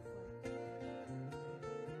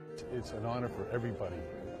 It's an honor for everybody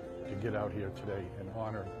to get out here today and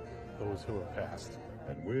honor those who have passed.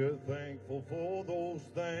 And we're thankful for those,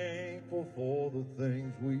 thankful for the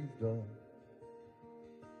things we've done.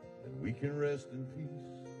 And we can rest in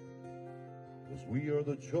peace, because we are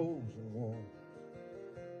the chosen ones.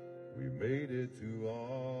 We made it to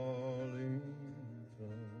Arlington.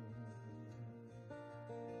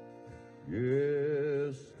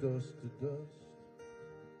 Yes, dust to dust.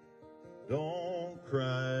 Don't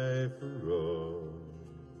cry for us,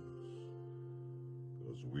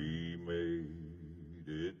 'cause we made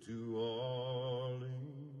it to Arlington.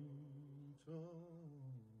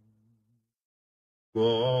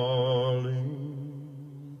 Arlington.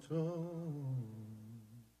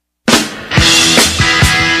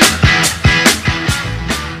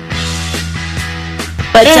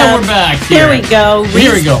 But and we're back. Here we go.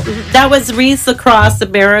 Here we go. That was Wreaths Across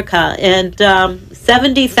America, and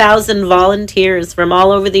 70,000 volunteers from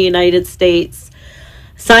all over the United States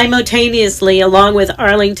simultaneously, along with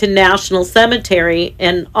Arlington National Cemetery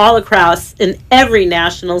and all across in every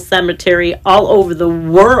national cemetery all over the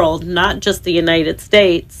world, not just the United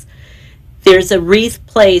States. There's a wreath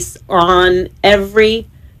placed on every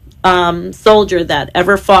soldier that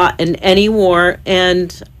ever fought in any war,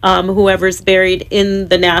 and whoever's buried in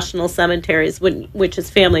the national cemeteries, which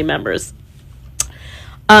is family members.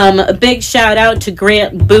 A big shout out to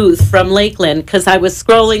Grant Booth from Lakeland, because I was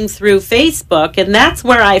scrolling through Facebook, and that's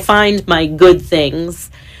where I find my good things.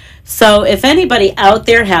 So if anybody out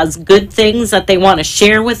there has good things that they want to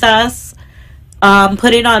share with us,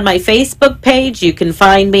 put it on my Facebook page. You can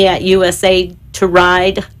find me at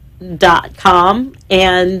USA2Ride.com,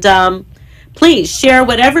 and please share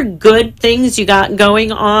whatever good things you got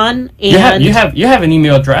going on. And you have an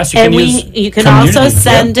email address. You can also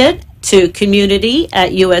send it to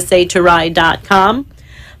community@USA2Ride.com.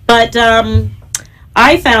 But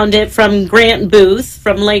I found it from Grant Booth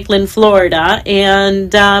from Lakeland, Florida,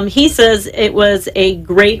 and he says it was a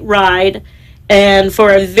great ride and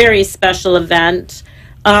for a very special event.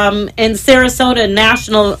 In Sarasota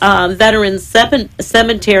National Veterans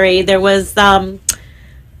Cemetery, there was,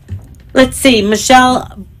 let's see,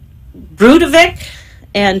 Michelle Brudovic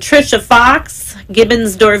and Trisha Fox,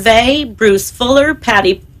 Gibbons Dorvey, Bruce Fuller,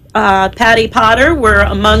 Patty Potter were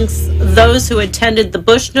amongst those who attended the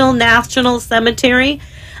Bushnell National Cemetery.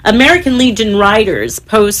 American Legion Riders,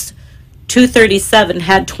 Post 237,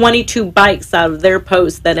 had 22 bikes out of their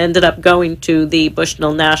post that ended up going to the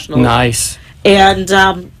Bushnell National. Nice. And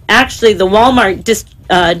actually, the Walmart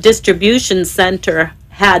distribution center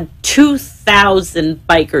had 2,000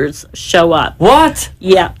 bikers show up. What?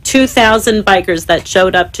 Yeah, 2,000 bikers that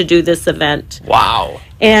showed up to do this event. Wow.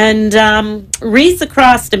 And Wreaths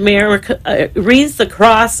Across America,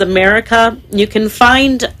 you can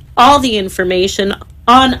find all the information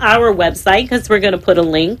on our website, because we're going to put a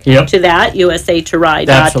link to that,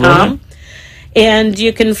 USA2Ride.com. And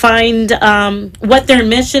you can find what their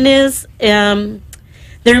mission is. Their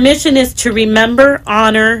mission is to remember,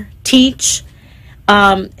 honor, teach,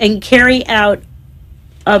 and carry out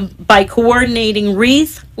by coordinating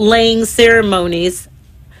wreath-laying ceremonies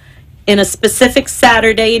in a specific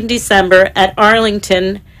Saturday in December at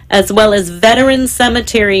Arlington, as well as veteran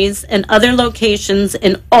cemeteries and other locations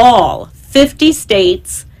in all 50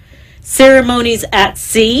 states, ceremonies at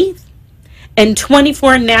sea, and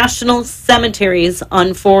 24 national cemeteries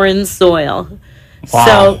on foreign soil. Wow.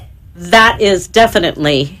 So that is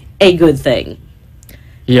definitely a good thing.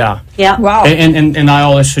 Yeah. Yeah. Wow. And I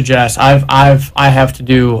always suggest I have to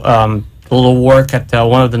do a little work at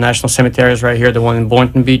one of the national cemeteries right here, the one in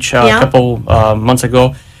Boynton Beach, a couple months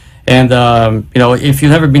ago. And if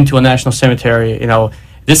you've never been to a national cemetery,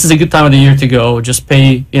 this is a good time of the year to go. Just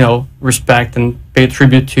pay respect and pay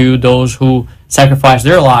tribute to those who sacrificed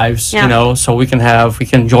their lives. So we can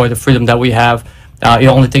enjoy the freedom that we have. It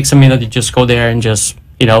only takes a minute. You just go there and just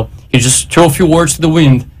you just throw a few words to the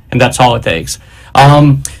wind, and that's all it takes.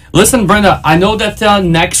 Listen, Brenda, I know that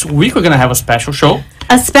next week we're going to have a special show.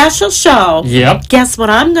 A special show? Yep. Guess what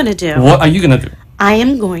I'm going to do? What are you going to do? I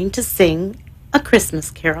am going to sing a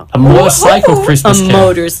Christmas carol. A motorcycle Christmas carol. A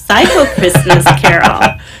motorcycle Christmas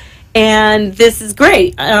carol. And this is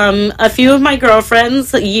great. A few of my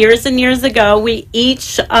girlfriends, years and years ago, we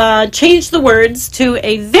each changed the words to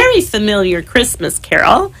a very familiar Christmas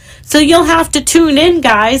carol. So you'll have to tune in,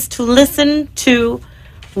 guys, to listen to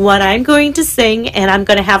what I'm going to sing, and I'm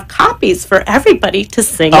going to have copies for everybody to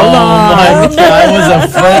sing along. Oh my God, I was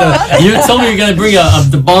afraid of. You told me you're going to bring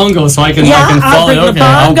the bongo so I can I'll bring the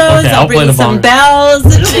bongos, I'll bring play some bells.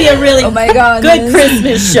 It'll be a really good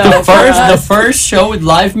Christmas show. The first show with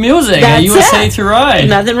live music at USA2Ride.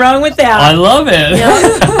 Nothing wrong with that. I love it.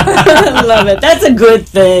 I love it. That's a good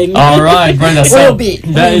thing. All right, Brenda. So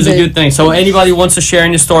that is a Will be. good thing. So anybody wants to share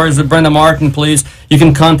any stories with Brenda Martin, please, you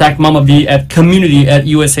can contact Momma B at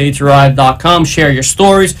community@USA2Ride.com. Share your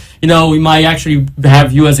stories. You know, we might actually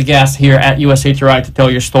have you as a guest here at USA2Ride to tell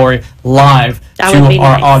your story live to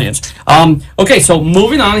our audience. Okay, so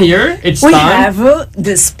moving on here, it's we time. have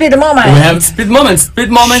the speed moment. We have Speed Moment. Speed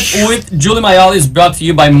Moment with Julie Maioli is brought to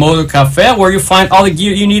you by Motor Cafe, where you find all the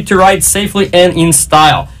gear you need to ride safely and in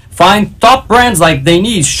style. Find top brands like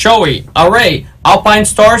Deniz, Shoei, Array, Alpine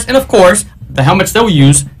Stars, and of course, the helmets that we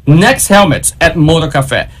use, Next Helmets at Motor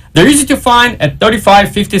Cafe. They're easy to find at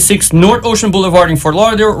 3556 North Ocean Boulevard in Fort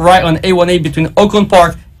Lauderdale, right on A1A between Oakland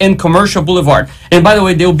Park and Commercial Boulevard. And by the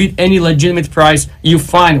way, they'll beat any legitimate price you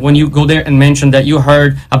find when you go there and mention that you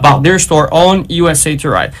heard about their store on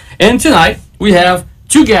USA2Ride. And tonight, we have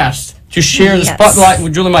two guests to share the spotlight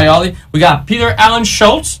with Julie Maioli. We got Peter Allen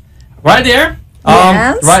Schultz right there,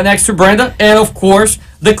 right next to Brenda, and of course,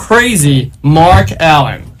 the crazy Mark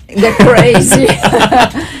Allen. The crazy.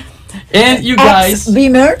 And you guys.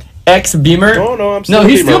 Ex-Beamer? Ex-Beamer? No, I'm still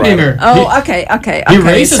he's still Beamer. Oh, okay. He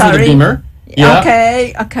races with a Beamer. Yeah.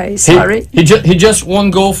 Okay, sorry. He just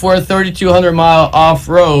won't go for a 3,200 mile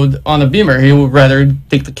off-road on a Beamer. He would rather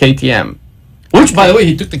take the KTM. Which, by the way,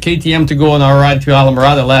 he took the KTM to go on our ride to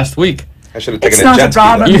Alamorada last week. I should have taken It's not a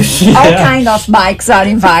problem. Yeah. All kind of bikes are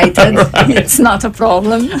invited. It's not a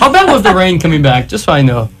problem. How bad was the rain coming back? Just so I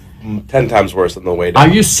know. 10 times worse than the way down.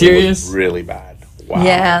 Are you serious? It was really bad. Wow.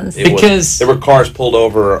 Yes. Because there were cars pulled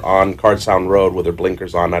over on Card Sound Road with their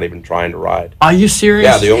blinkers on, not even trying to ride. Are you serious?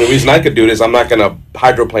 Yeah, the only reason I could do it is I'm not going to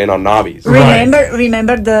hydroplane on knobbies.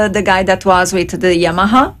 Remember the guy that was with the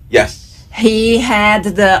Yamaha? Yes. He had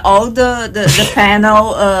all the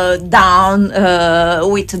panel down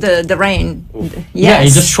with the rain. Yes. Yeah,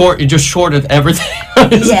 he just shorted everything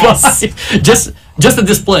on his bike. Just the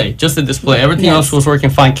display. Everything else was working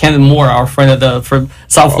fine. Ken Moore, our friend at from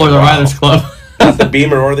South Florida Riders Club. Not the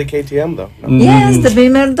Beamer or the KTM, though. No. Yes, the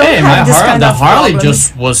Beamer don't have this kind of Harley problems.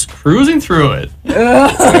 just was cruising through it. And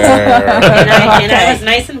I was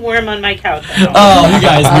nice and warm on my couch. Oh, you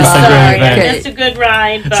guys missed a great event. Just a good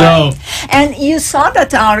ride. But And you saw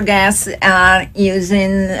that our guest is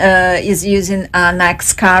using an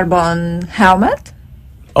Next Carbon helmet.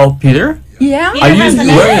 Oh, Peter? Yeah. Are you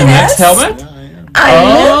wearing a Next helmet?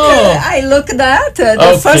 I look at that.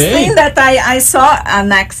 The first Okay. thing that I saw a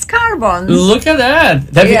Next Carbon. Look at that.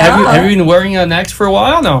 Have you been wearing a Next for a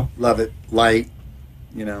while now? Love it. Light,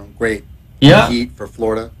 great. Yeah. Heat for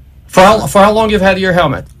Florida. For how long you've had your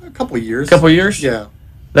helmet? A couple of years. Couple of years? Yeah.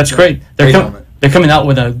 That's great. They're coming out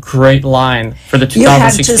with a great line for the 2016. You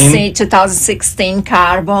have to see 2016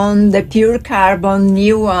 Carbon, the pure carbon,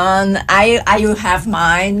 new one. I will have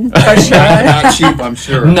mine for sure. Not cheap, I'm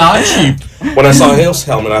sure. Not cheap. When I saw his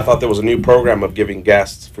helmet, I thought there was a new program of giving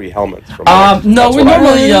guests free helmets. From No, we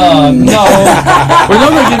normally we're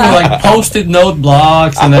normally giving like post-it note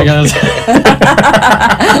blocks and they're gonna.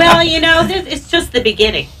 well, it's just the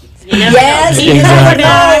beginning. Yes,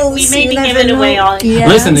 we may be giving away all.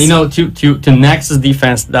 Listen, to Next's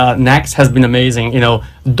defense, Next has been amazing.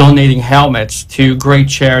 Donating helmets to great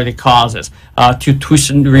charity causes, to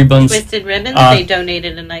Twisted Ribbons. Twisted Ribbons, they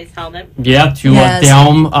donated a nice helmet. Yeah, to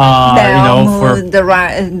Delm, for the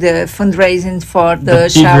fundraising for the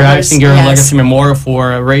Big showers. Reisinger Legacy Memorial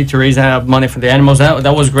for to raise money for the animals.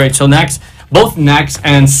 That was great. So both Next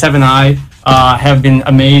and 7i. Have been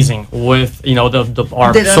amazing with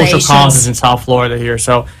our social causes in South Florida here.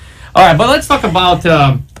 So, all right, but let's talk about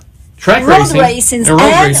track road racing.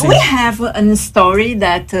 And we have a story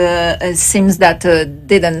that seems that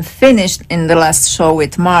didn't finish in the last show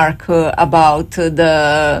with Mark about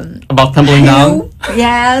tumbling down.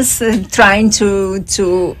 Yes, trying to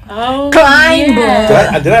climb.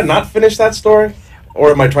 Yeah. Did I not finish that story? Or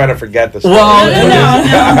am I trying to forget this? Well,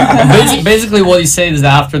 basically what he's saying is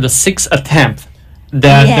that after the 6th attempt,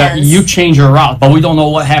 that you change your route, but we don't know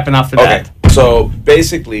what happened after that. So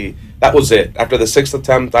basically, that was it. After the 6th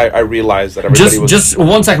attempt, I realized that everybody was... Just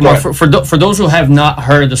 1 second, Mark. For those who have not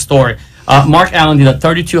heard the story, Mark Allen did a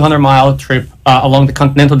 3,200-mile trip along the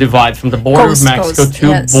Continental Divide from the border of Mexico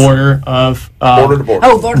to border of border to border.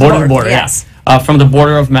 Oh, border to border. Yes. From the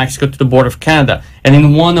border of Mexico to the border of Canada. And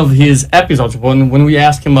in one of his episodes, when we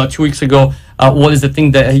asked him 2 weeks ago, what is the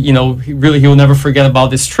thing that he will never forget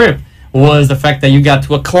about this trip, was the fact that you got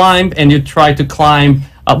to a climb and you tried to climb.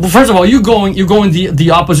 Well, first of all, you're going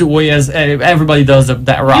the opposite way as everybody does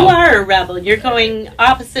that route. You are a rebel. You're going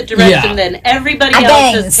opposite direction than everybody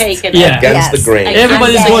else is taking. Yeah, against the grain.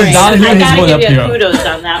 Everybody's going downhill. He's going up here. here. Kudos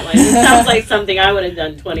on that one. It sounds like something I would have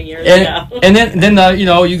done 20 years ago. And then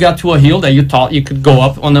you got to a hill that you thought you could go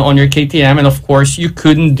up on your KTM, and of course you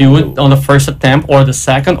couldn't do it on the first attempt, or the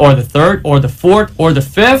second, or the third, or the fourth, or the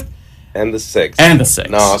fifth, and the sixth.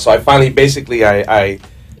 No, so I finally, basically, I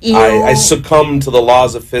succumbed to the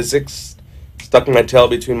laws of physics, stuck my tail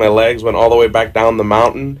between my legs, went all the way back down the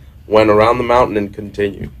mountain, went around the mountain, and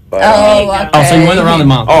continued. But, so you went around the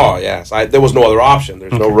mountain. Oh, yes. There was no other option.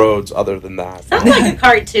 There's no roads other than that. Sounds like a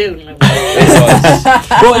cartoon.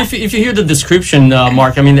 Well, if you hear the description,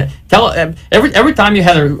 Mark, I mean, every time you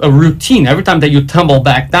had a routine, every time that you tumble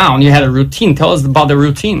back down, you had a routine. Tell us about the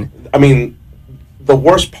routine. I mean, the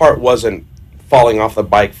worst part wasn't falling off the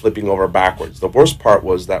bike, flipping over backwards. The worst part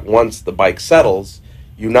was that once the bike settles,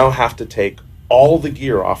 you now have to take all the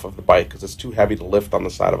gear off of the bike because it's too heavy to lift on the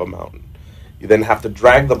side of a mountain. You then have to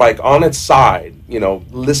drag the bike on its side,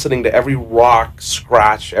 listening to every rock,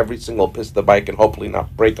 scratch every single piece of the bike and hopefully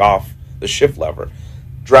not break off the shift lever.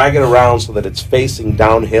 Drag it around so that it's facing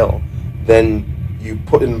downhill. Then you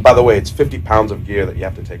put in, by the way, it's 50 pounds of gear that you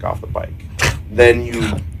have to take off the bike. Then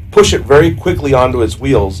you push it very quickly onto its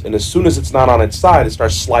wheels, and as soon as it's not on its side, it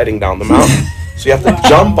starts sliding down the mountain. So you have to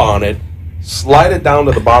jump on it, slide it down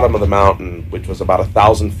to the bottom of the mountain, which was about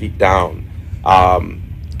 1,000 feet down.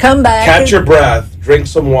 Come back. Catch your breath, drink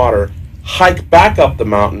some water, hike back up the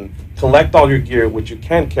mountain, collect all your gear, which you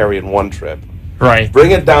can carry in one trip. Right.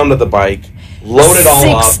 Bring it down to the bike, load it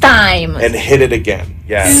all up, 6 times. and hit it again.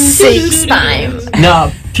 Yes. 6 times.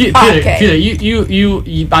 Now, Peter,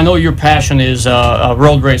 I know your passion is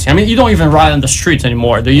road racing. I mean, you don't even ride on the streets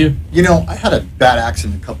anymore, do you? I had a bad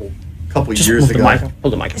accident a couple years ago.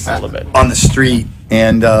 Hold the microphone a little bit. On the street,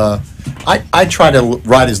 and I try to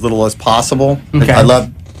ride as little as possible. Okay. I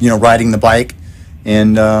love riding the bike,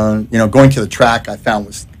 and going to the track I found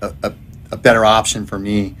was a better option for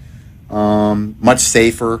me. Much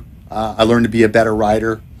safer. I learned to be a better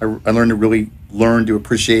rider. I learned to really learn to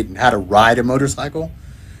appreciate and how to ride a motorcycle,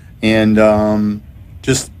 and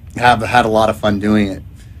just have had a lot of fun doing it.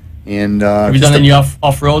 And have you done any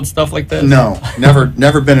off-road stuff like that? No,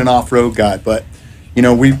 never been an off-road guy. But we,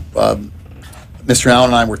 Mr. Allen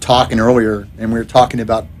and I were talking earlier, and we were talking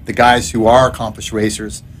about the guys who are accomplished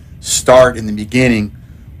racers start in the beginning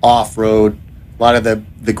off-road. A lot of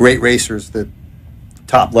the great racers, the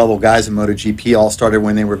top-level guys in MotoGP, all started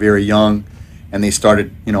when they were very young, and they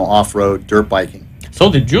started off-road dirt biking. So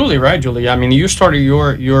did Julie, right, Julie? I mean, you started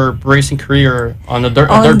your racing career on dirt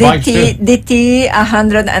bikes too. DT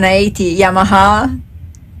 180 Yamaha,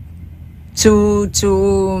 two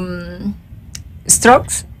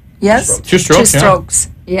strokes. Yes, two strokes.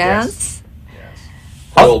 Yes.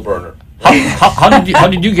 Oil burner. How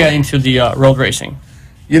did you get into the road racing?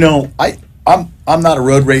 I'm not a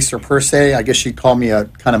road racer per se. I guess you'd call me a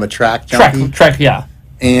kind of a track junkie. Track, yeah.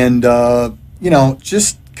 And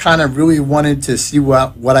just kind of really wanted to see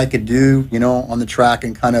what I could do, on the track,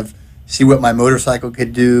 and kind of see what my motorcycle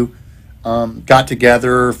could do. Got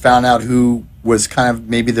together, found out who was kind of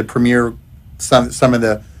maybe the premier, some of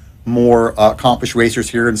the more accomplished racers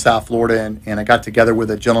here in South Florida, and I got together with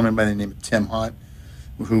a gentleman by the name of Tim Hunt,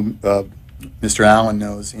 who Mr. Allen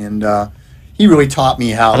knows, and he really taught me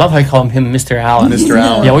how. I love how you call him Mr. Allen. Mr.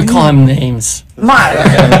 Allen. Yeah, we call him names. Mark.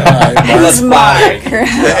 Mark.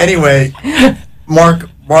 Anyway,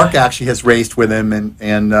 Mark actually has raced with him,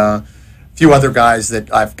 and a few other guys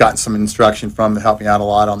that I've gotten some instruction from that help me out a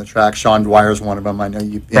lot on the track. Sean Dwyer's one of them. I know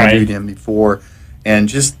you've interviewed him before, and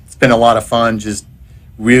just it's been a lot of fun just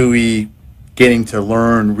really getting to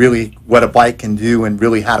learn really what a bike can do and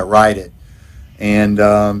really how to ride it. And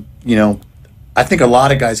I think a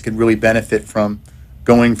lot of guys could really benefit from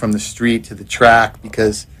going from the street to the track,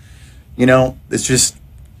 because it's just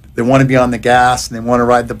they want to be on the gas and they want to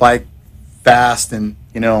ride the bike fast, and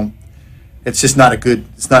it's just not a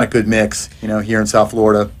good mix here in South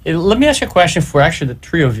Florida. Let me ask you a question for actually the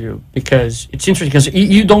three of you, because it's interesting, because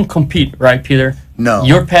you don't compete, right, Peter? No.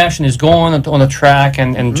 Your passion is going on the track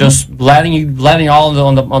and just letting all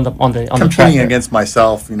on the track. Competing against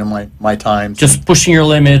myself, my times. Just pushing your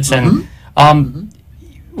limits and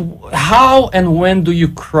how and when do you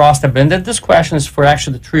cross that? And this question is for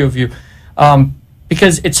actually the three of you.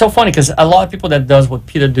 Because it's so funny, because a lot of people that does what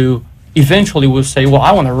Peter do eventually will say, well,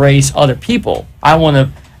 I want to race other people. I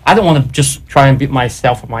don't want to just try and beat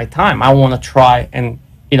myself for my time. I want to try and,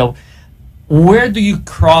 you know, where do you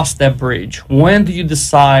cross that bridge? When do you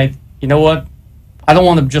decide, you know what, I don't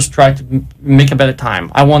want to just try to make a better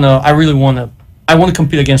time. I really want to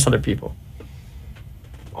compete against other people.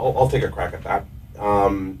 I'll take a crack at that.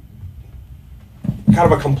 Kind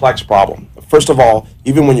of a complex problem. First of all,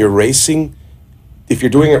 even when you're racing, if you're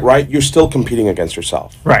doing it right, you're still competing against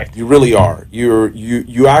yourself. Right. You really are.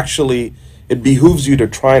 You actually, it behooves you to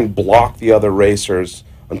try and block the other racers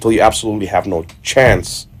until you absolutely have no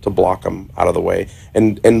chance to block them out of the way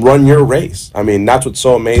and run your race. I mean, that's what's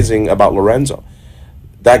so amazing about Lorenzo.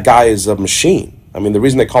 That guy is a machine. I mean, the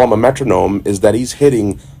reason they call him a metronome is that he's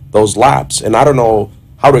hitting those laps. And I don't know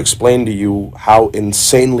how to explain to you how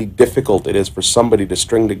insanely difficult it is for somebody to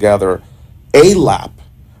string together a lap,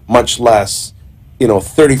 much less, you know,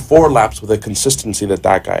 34 laps with a consistency that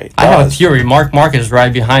guy does. I have a theory. Mark is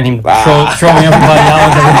right behind him, throwing everybody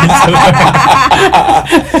out.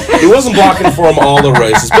 He wasn't blocking for him all the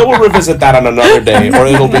races, but we'll revisit that on another day, or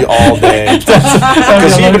it'll be all day.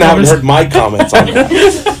 Because you even haven't heard my comments on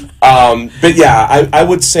that. But yeah, I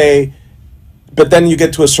would say, but then you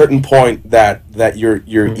get to a certain point that your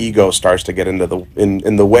ego starts to get into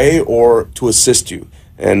in the way or to assist you,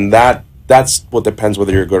 and that's what depends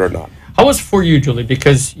whether you're good or not. How was for you, Julie?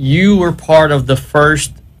 Because you were part of the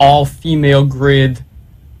first all-female grid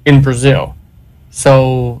in Brazil.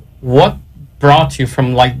 So what brought you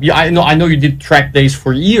from, like, I know you did track days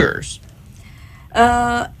for years.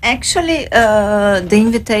 Actually, the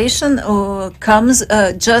invitation comes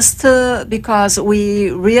just because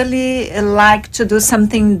we really like to do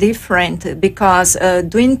something different, because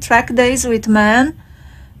doing track days with men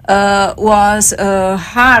was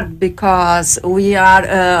hard, because we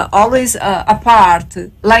are always apart.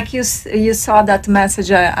 Like you saw that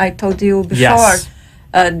message I told you before. Yes.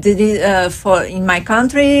 For in my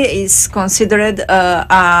country is considered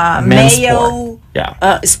a male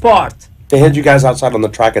sport. They had you guys outside on the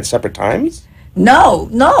track at separate times? No.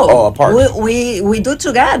 Oh, apart. We do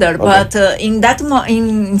together, okay. But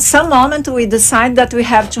in some moment we decide that we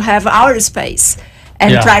have to have our space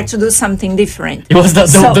and try to do something different. It was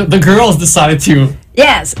the girls decided to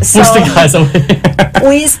push the guys away.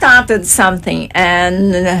 We started something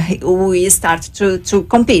and we started to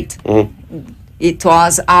compete. Mm-hmm. It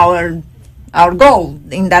was our goal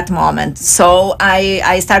in that moment. So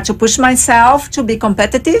I started to push myself to be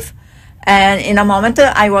competitive, and in a moment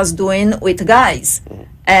I was doing with guys. Mm-hmm.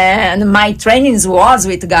 And my trainings was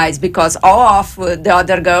with guys, because all of the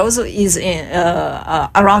other girls is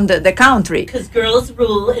around the country. Because girls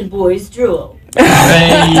rule and boys drool.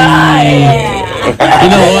 Hey. You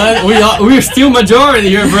know what? We're still majority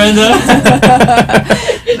here, Brenda.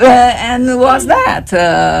 And was that?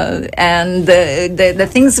 And the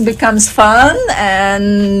things becomes fun,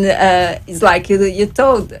 and it's like you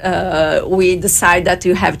told. We decide that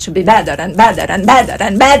you have to be better and better and better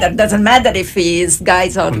and better. Doesn't matter if it's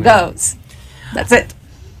guys or girls. That's it.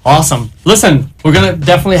 Awesome. Listen, we're going to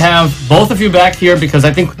definitely have both of you back here, because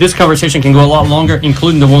I think this conversation can go a lot longer,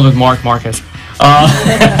 including the one with Mark Marquez.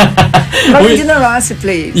 Generosity,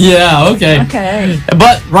 please. Yeah, okay. Okay.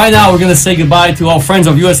 But right now, we're going to say goodbye to all friends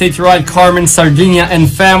of USA2Ride, Carmen, Sardinia, and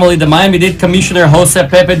family, the Miami-Dade Commissioner, Jose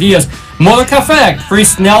Pepe Diaz, Motor Cafe,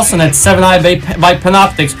 Chris Nelson at 7i by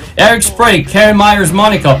Panoptics, Eric Sprague, Karen Myers,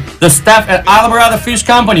 Monaco, the staff at Alamorada Fish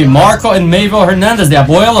Company, Marco and Mayville Hernandez, the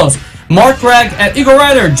Abuelos, Mark Gregg at Eagle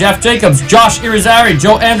Rider, Jeff Jacobs, Josh Irizarry,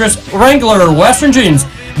 Joe Andres, Wrangler, Western Jeans,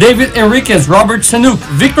 David Enriquez, Robert Sanook,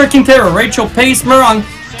 Victor Quintero, Rachel Pace Moran,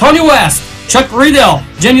 Tony West, Chuck Riedel,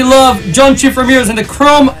 Jenny Love, John Chief Ramirez, and the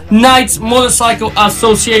Chrome Knights Motorcycle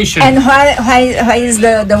Association. And why is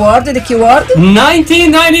the word, the keyword?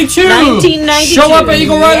 1992. 1992. Show up at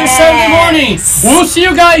Eagle Rider Saturday morning. We'll see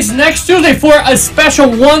you guys next Tuesday for a special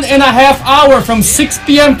 1.5 hour from 6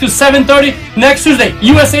 p.m. to 7:30 next Tuesday.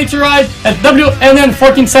 USA2Ride at WNN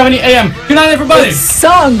 1470 AM. Good night, everybody.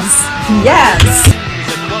 Songs. Yes.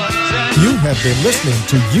 You have been listening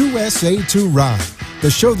to USA2Ride,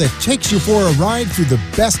 the show that takes you for a ride through the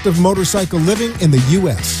best of motorcycle living in the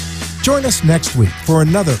U.S. Join us next week for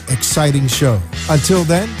another exciting show. Until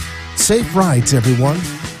then, safe rides, everyone.